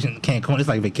vacation. Cancun. It's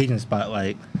like a vacation spot.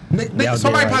 Like they out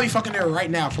Somebody there, probably right? fucking there right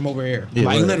now from over here. Yeah,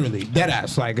 like right. literally, dead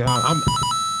ass. Like I'm.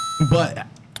 But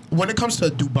when it comes to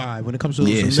Dubai, when it comes to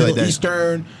Yeah, some shit like Middle that.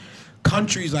 Eastern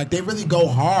countries, like they really go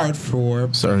hard for,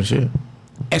 certain shit.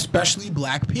 especially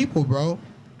black people, bro.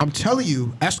 I'm telling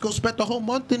you, Esco spent the whole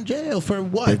month in jail for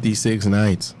what? 56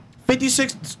 nights.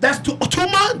 56. That's 2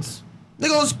 months. They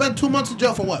gonna spend 2 months in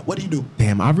jail for what? What do you do?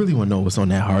 Damn, I really want to know what's on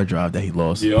that hard drive that he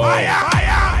lost. Yo.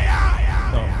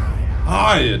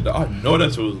 I know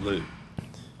that shit was lit.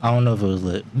 I don't know if it was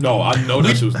lit. No, I know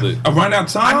that shit was lit. Around that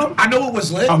time? I know it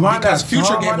was lit Around because that Future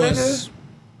time, gave my us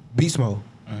Beast Mode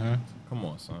Come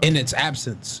on, son. in its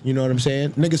absence. You know what I'm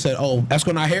saying? Nigga said, "Oh,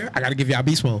 Esco not here. I gotta give y'all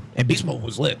Beast Mode," and Beast Mode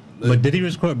was lit. But did he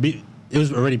record? It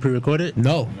was already pre-recorded.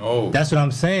 No. No. That's what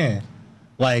I'm saying.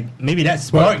 Like maybe that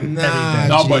sparked Nah, everything.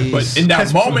 No, but Jeez. in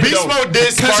that moment, Beast though, Mode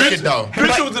did spark it though.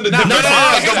 Future was in the No, different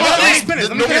vibe.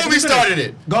 the movie started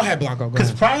it. Go ahead, Blanco. Go Because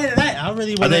ahead. prior to that, I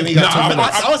really wasn't. think we got 2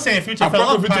 minutes. I was saying Future I fell fuck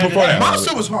off with Future prior to before that. that.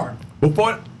 Monster was hard.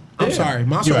 Before, I'm sorry,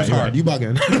 Monster You're was right, hard. You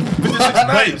bugging?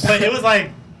 But it was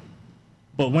like,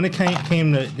 but when it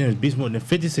came to Beast Mode, and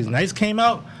 56 Nights came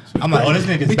out, I'm like, oh, this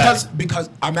nigga's because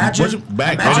imagine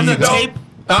back. imagine the honestly, tape.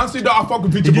 honestly, though, I fuck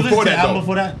with Future Did you before listen to the that, album though.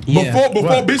 before that? Yeah.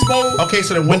 Before Beast Mode. Okay,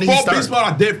 so then when did he Before Beast start?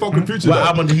 Mode, I did fuck with Future, What though.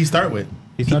 album did he start with?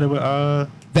 He started with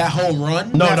That whole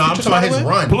run. No, that no, I'm Future talking about his started with?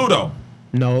 run. Pluto.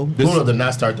 No. Bruno did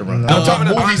not start the run. I'm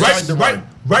talking about movie started the run.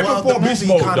 right Well, before the Beast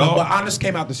movie Mode, kinda, dog. but Honest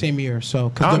came out the same year, so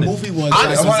because the Honest. movie was.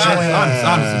 Honest was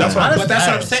Honest. That's what But that's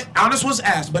what I'm ass. saying. Honest was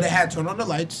ass, but it had Turn on the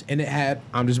Lights and it had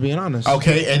I'm Just Being Honest.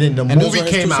 Okay, and then the And those movie were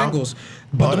his came two out. singles.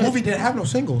 But Oh, the that- movie didn't have no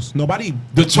singles. Nobody.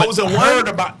 The Chosen heard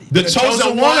One. about The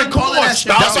Chosen One. Come all of on, that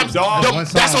shit. stop That's it, dog.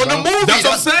 that's on the movie. That's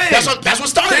what I'm saying. That's what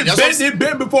started. That's what They've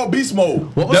been before Beast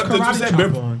Mode. What was That's what you Karate said, Chop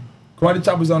been- on? Karate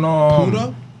Chop was on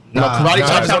Pluto? No, Karate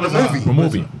Chop's on the movie. The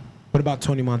movie. What about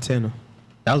Tony Montana?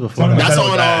 That was before. That's That was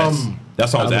on ass.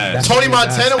 That's on his ass. Tony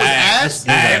Montana was ass.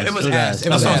 It was ass. It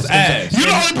was That's on his ass. You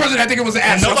the only person that think it was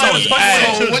ass. nobody was fucking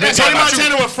with So it. when Tony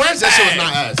Montana with friends, that shit was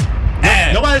not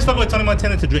ass. Nobody was fucking with Tony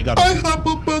Montana to Drake got on. hop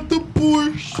up at the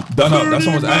Porsche. That's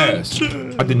on his ass.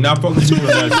 I did not fuck with you on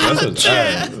that. That's his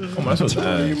ass. Come on, that's his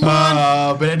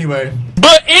ass. But anyway.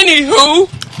 But anywho,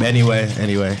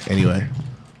 Anyway.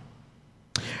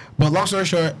 But long story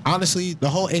short, honestly, the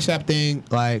whole ASAP thing,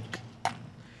 like,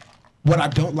 what I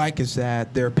don't like is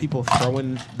that there are people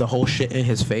throwing the whole shit in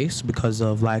his face because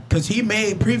of because he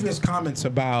made previous comments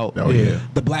about Oh, yeah.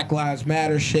 the Black Lives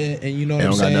Matter shit, and you know It what I'm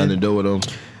don't got saying. nothing to do with him.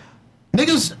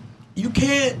 Niggas, you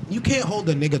can't hold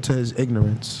a nigga to his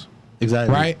ignorance,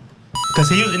 Exactly. right? Because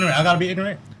he was ignorant. I gotta be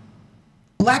ignorant.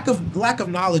 Lack of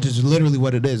knowledge is literally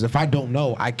what it is. If I don't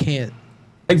know, I can't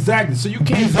Exactly. So you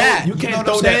can't that. you You can't know what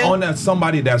throw I'm that saying? on that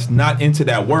somebody that's not into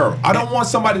that world. I don't want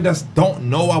somebody that don't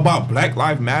know about Black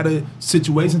Lives Matter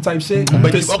situation type shit.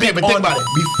 But to speak think on- about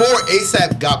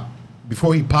it.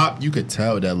 Before he popped, you could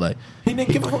tell that like He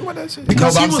didn't give a fuck about that shit.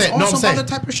 Because No, he but I'm was saying- on no, I'm some saying, other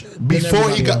type of shit. than before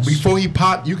everybody he else.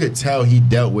 popped, you could tell he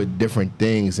dealt with different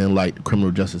things in like the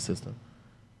criminal justice system.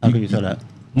 How can you tell that?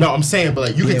 No, I'm saying, but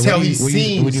like you Yeah, can tell what do you- he's what do you-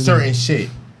 seen what do you certain mean? shit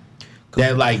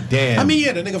that like damn. I mean,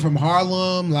 yeah, the nigga from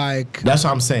Harlem, like. That's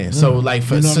what I'm saying. So like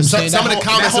for You know what I'm some saying? of the That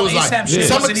comments, it whole was like ASAP shit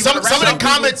some wasn't of even around. the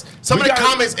comments, We gotta-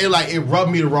 comments, it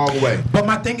rubbed me the wrong way. But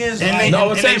my thing is, And like, they- No,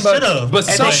 I'm and saying, they should've. but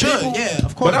And some they should, people, yeah,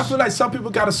 of But I course. feel like some people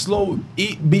gotta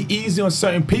be easy on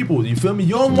certain people. You feel me?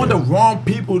 You don't want the wrong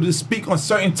people to speak on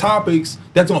certain topics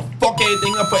that's gonna fuck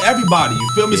everything up for everybody. You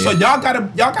feel me? So y'all gotta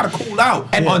cool out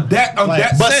on that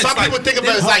Like, But sense. some people think of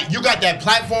it as like you got that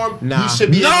platform, Nah. you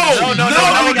should be No, able to- no,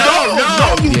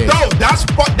 you Yeah. don't.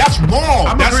 That's wrong.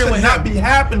 I'm That agreeing should with not him. be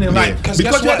happening. Like Because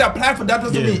because guess you have what? that platform, that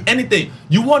doesn't Yeah. mean anything.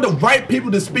 You want the right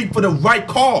people to speak for the right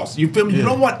cause. You feel me? You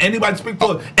don't want anybody to speak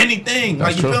for anything.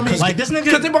 Like you feel me? Like this nigga,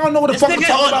 Because they don't know what the this fuck we're nigga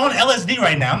talking on about. LSD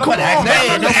right now. I'm not Come about to ask on, man.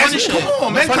 that. No funny shit. Come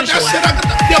on, man. Cut that shit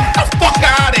out. Get the fuck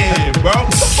out of here, bro.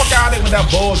 Get the fuck out of here with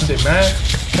that bullshit, man.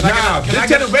 This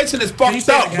generation is fucked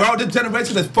say it up, again? bro. This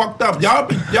generation is fucked up. Y'all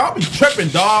be tripping,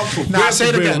 dog. For Nah, real, say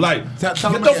it for real. again. Like, Tell get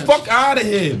them the again. fuck out of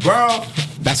here, bro.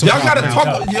 That's Y'all what gotta I'm talk.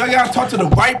 now. Y'all gotta talk to the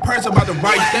right person about the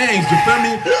right things. You feel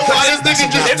me? Why this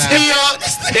nigga just tee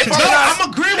up? I'm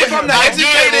agreeing with If I'm him. not I'm good,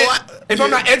 educated, boy. if I'm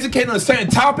not educated on a certain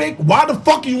topic, why the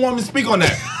fuck you want me to speak on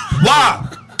that? Why?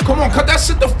 Come on, cut that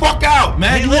shit the fuck out,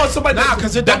 man. You want somebody Nah,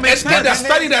 'cause it don't make sense. that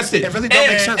study that shit. It really don't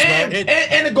make sense, bro.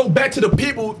 and it go back to the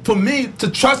people, for me, to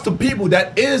trust the people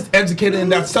that is educated in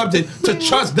that subject, to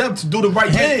trust them to do the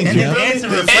right things. and you the feel me? answer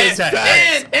reflects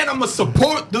that. And I'm gonna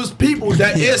support those people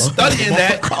that is studying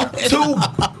that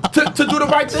to do the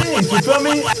right things. You feel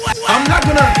me? I'm not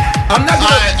gonna.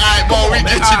 Alright, Bo, we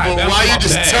get you, man, but why you I'm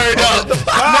just bad. turn up?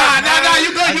 Nah,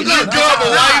 you good, but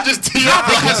why you just tee up?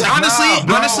 Because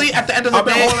Bro. honestly, at the end of the I've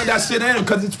been day, holding that shit in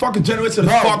because it's fucking generation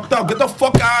is fucked up. Get the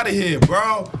fuck out of here,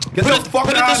 bro. Get the fuck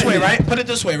put it out this of way, here. right? Put it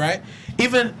this way, right?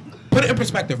 Even put it in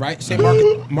perspective, right? Say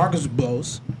Marcus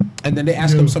blows, and then they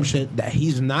ask him some shit that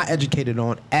he's not educated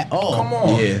on at all. Come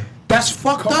on. Yeah. That's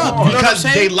fucked Come up. on. You know what I'm Because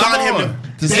saying? they Come line him on.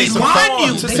 to They say some line fuck-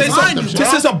 you. To They say line something, you, to bro.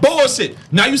 say some bullshit.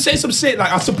 Now you say some shit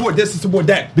like I support this and support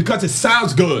that because it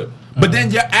sounds good. But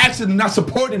then your actions are not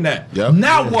supporting that. Yep.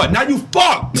 Now what? Now you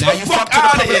fucked. Now Get you the fucked fuck to the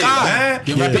out of public here, eye. man.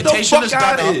 Your Get the reputation fuck is out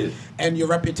done of up, here. and your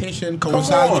reputation Come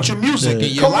coincides on. with your music and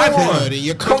your Come on. livelihood and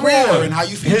your Come career on. and how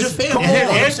you feed your family. come And his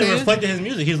on, answer man. reflected his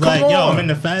music. He's Come like, yo, on. I'm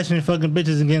into fashion, fucking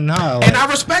bitches and getting high. Like, And I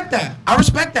respect that. I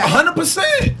respect that.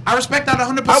 100%. I respect that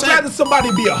 100%. I'd rather somebody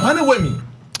be 100 with me.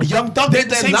 Young Thug They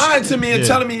did the same lying shit. to me and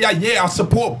telling me, yeah, I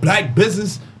support black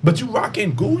business, but you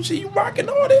rocking Gucci, you rocking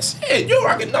all this shit. You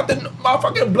rocking nothing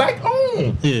motherfucking black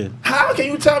owned. Yeah. How can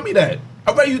you tell me that?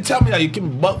 I'd rather you tell me that you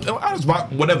can, I just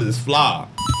rock whatever is fly.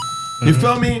 You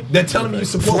feel me? They're telling me you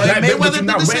support Floyd black business, but Mayweather you're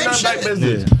not did the wearing same none black shit.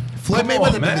 business. Floyd Come Mayweather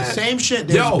on, did man. the same shit.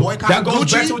 They was Yo, boycotting that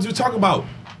goes back Gucci. to what you talking about.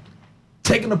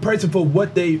 Taking a person for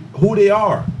who they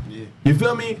are. You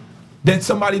feel me? Then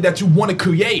somebody that you want to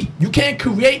create. You can't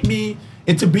create me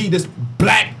into be this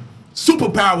black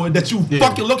superpower that you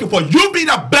fucking looking for. You be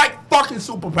the black fucking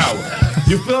superpower.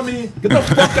 You feel me? Get the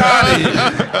fuck out of here.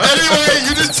 Anyway,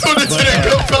 you just tuned into the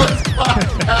Goodfellas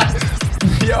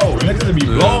podcast. Yo, niggas be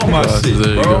blowing my shit,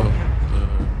 There you bro. go.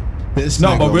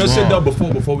 No, but real shit though,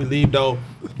 before we leave though,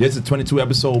 this is 22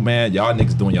 episode, man. Y'all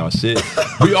niggas doing y'all shit.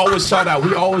 We always shout out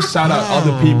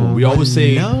other people. We always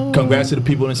say congrats to the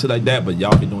people and shit like that, but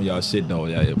y'all be doing y'all shit though.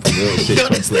 Yeah, for real shit.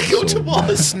 22 episodes, man.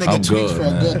 This nigga I'm tweets good, for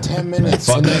a man. good 10 minutes.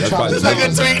 Fuck and that, then that's tries probably to-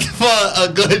 Nigga tweet for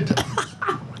a good.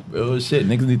 Real shit.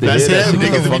 Niggas need to That's hear that it.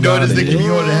 shit. Niggas be Fuck doing outta this. Nigga here. be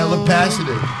on the hella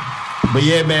passionate. But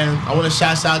yeah, man, I want to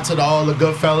shout out to all the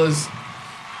good fellas.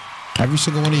 Every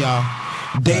single one of y'all.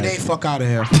 Day fuck out of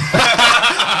here.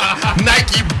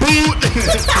 Nike boot.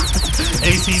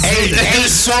 ACC. Hey,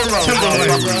 solo.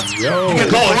 Yo, You can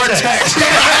go Vortex.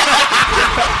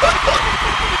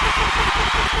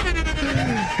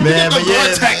 Man, but yeah,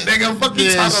 Vortex, nigga. Fuck you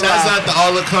yeah, talking shouts about. out to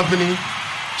all the company.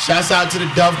 Shouts out to the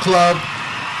Dove Club.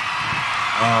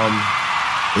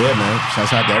 Yeah, man.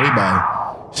 Shouts out to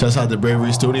everybody. Shouts out to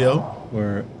Bravery Studio.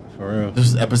 For real. This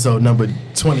is episode number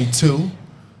 22.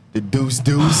 The Deuce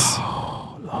Deuce.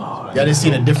 Y'all didn't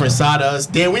see a different side of us.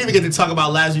 Damn, we didn't even get to talk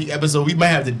about last week's episode. We might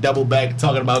have to double back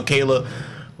talking about Kayla.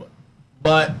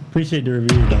 But Appreciate the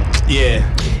review though. yeah,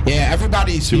 Yeah,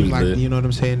 everybody seemed was like, lit. you know what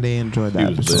I'm saying? They enjoyed that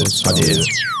She was episode. lit. So. I did.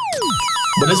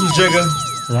 But this was Jigga.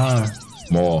 Ron.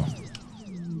 More.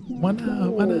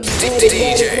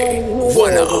 DJ 1-0.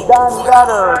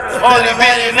 Only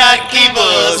better not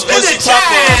keepers, pussy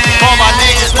poppers. All my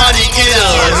niggas money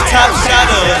getters, top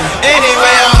shotters.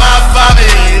 Anyway, I'm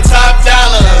high-fiving, top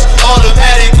dollars.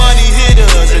 Automatic money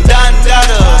hitters and dime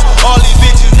dollars. All these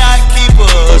bitches not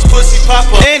keepers, pussy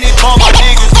poppers. All my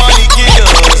niggas money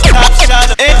getters, top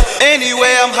shotters.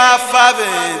 Anyway, I'm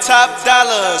high-fiving, top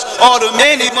dollars.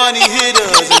 Automatic money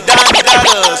hitters and dime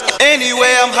dollars. Anyway,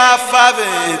 I'm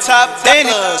high-fiving, top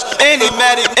dollars.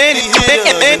 Automatic any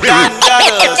hitters and dime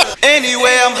dollars.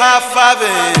 Anyway, I'm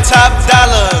high-fiving, top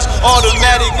dollars.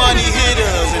 Automatic money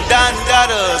hitters and dime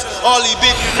dollars. All these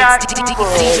bitches not DJ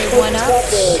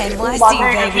 1-0, NYC,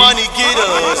 baby. money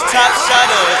getters, top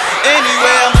shotters.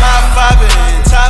 Anyway, I'm high-fiving,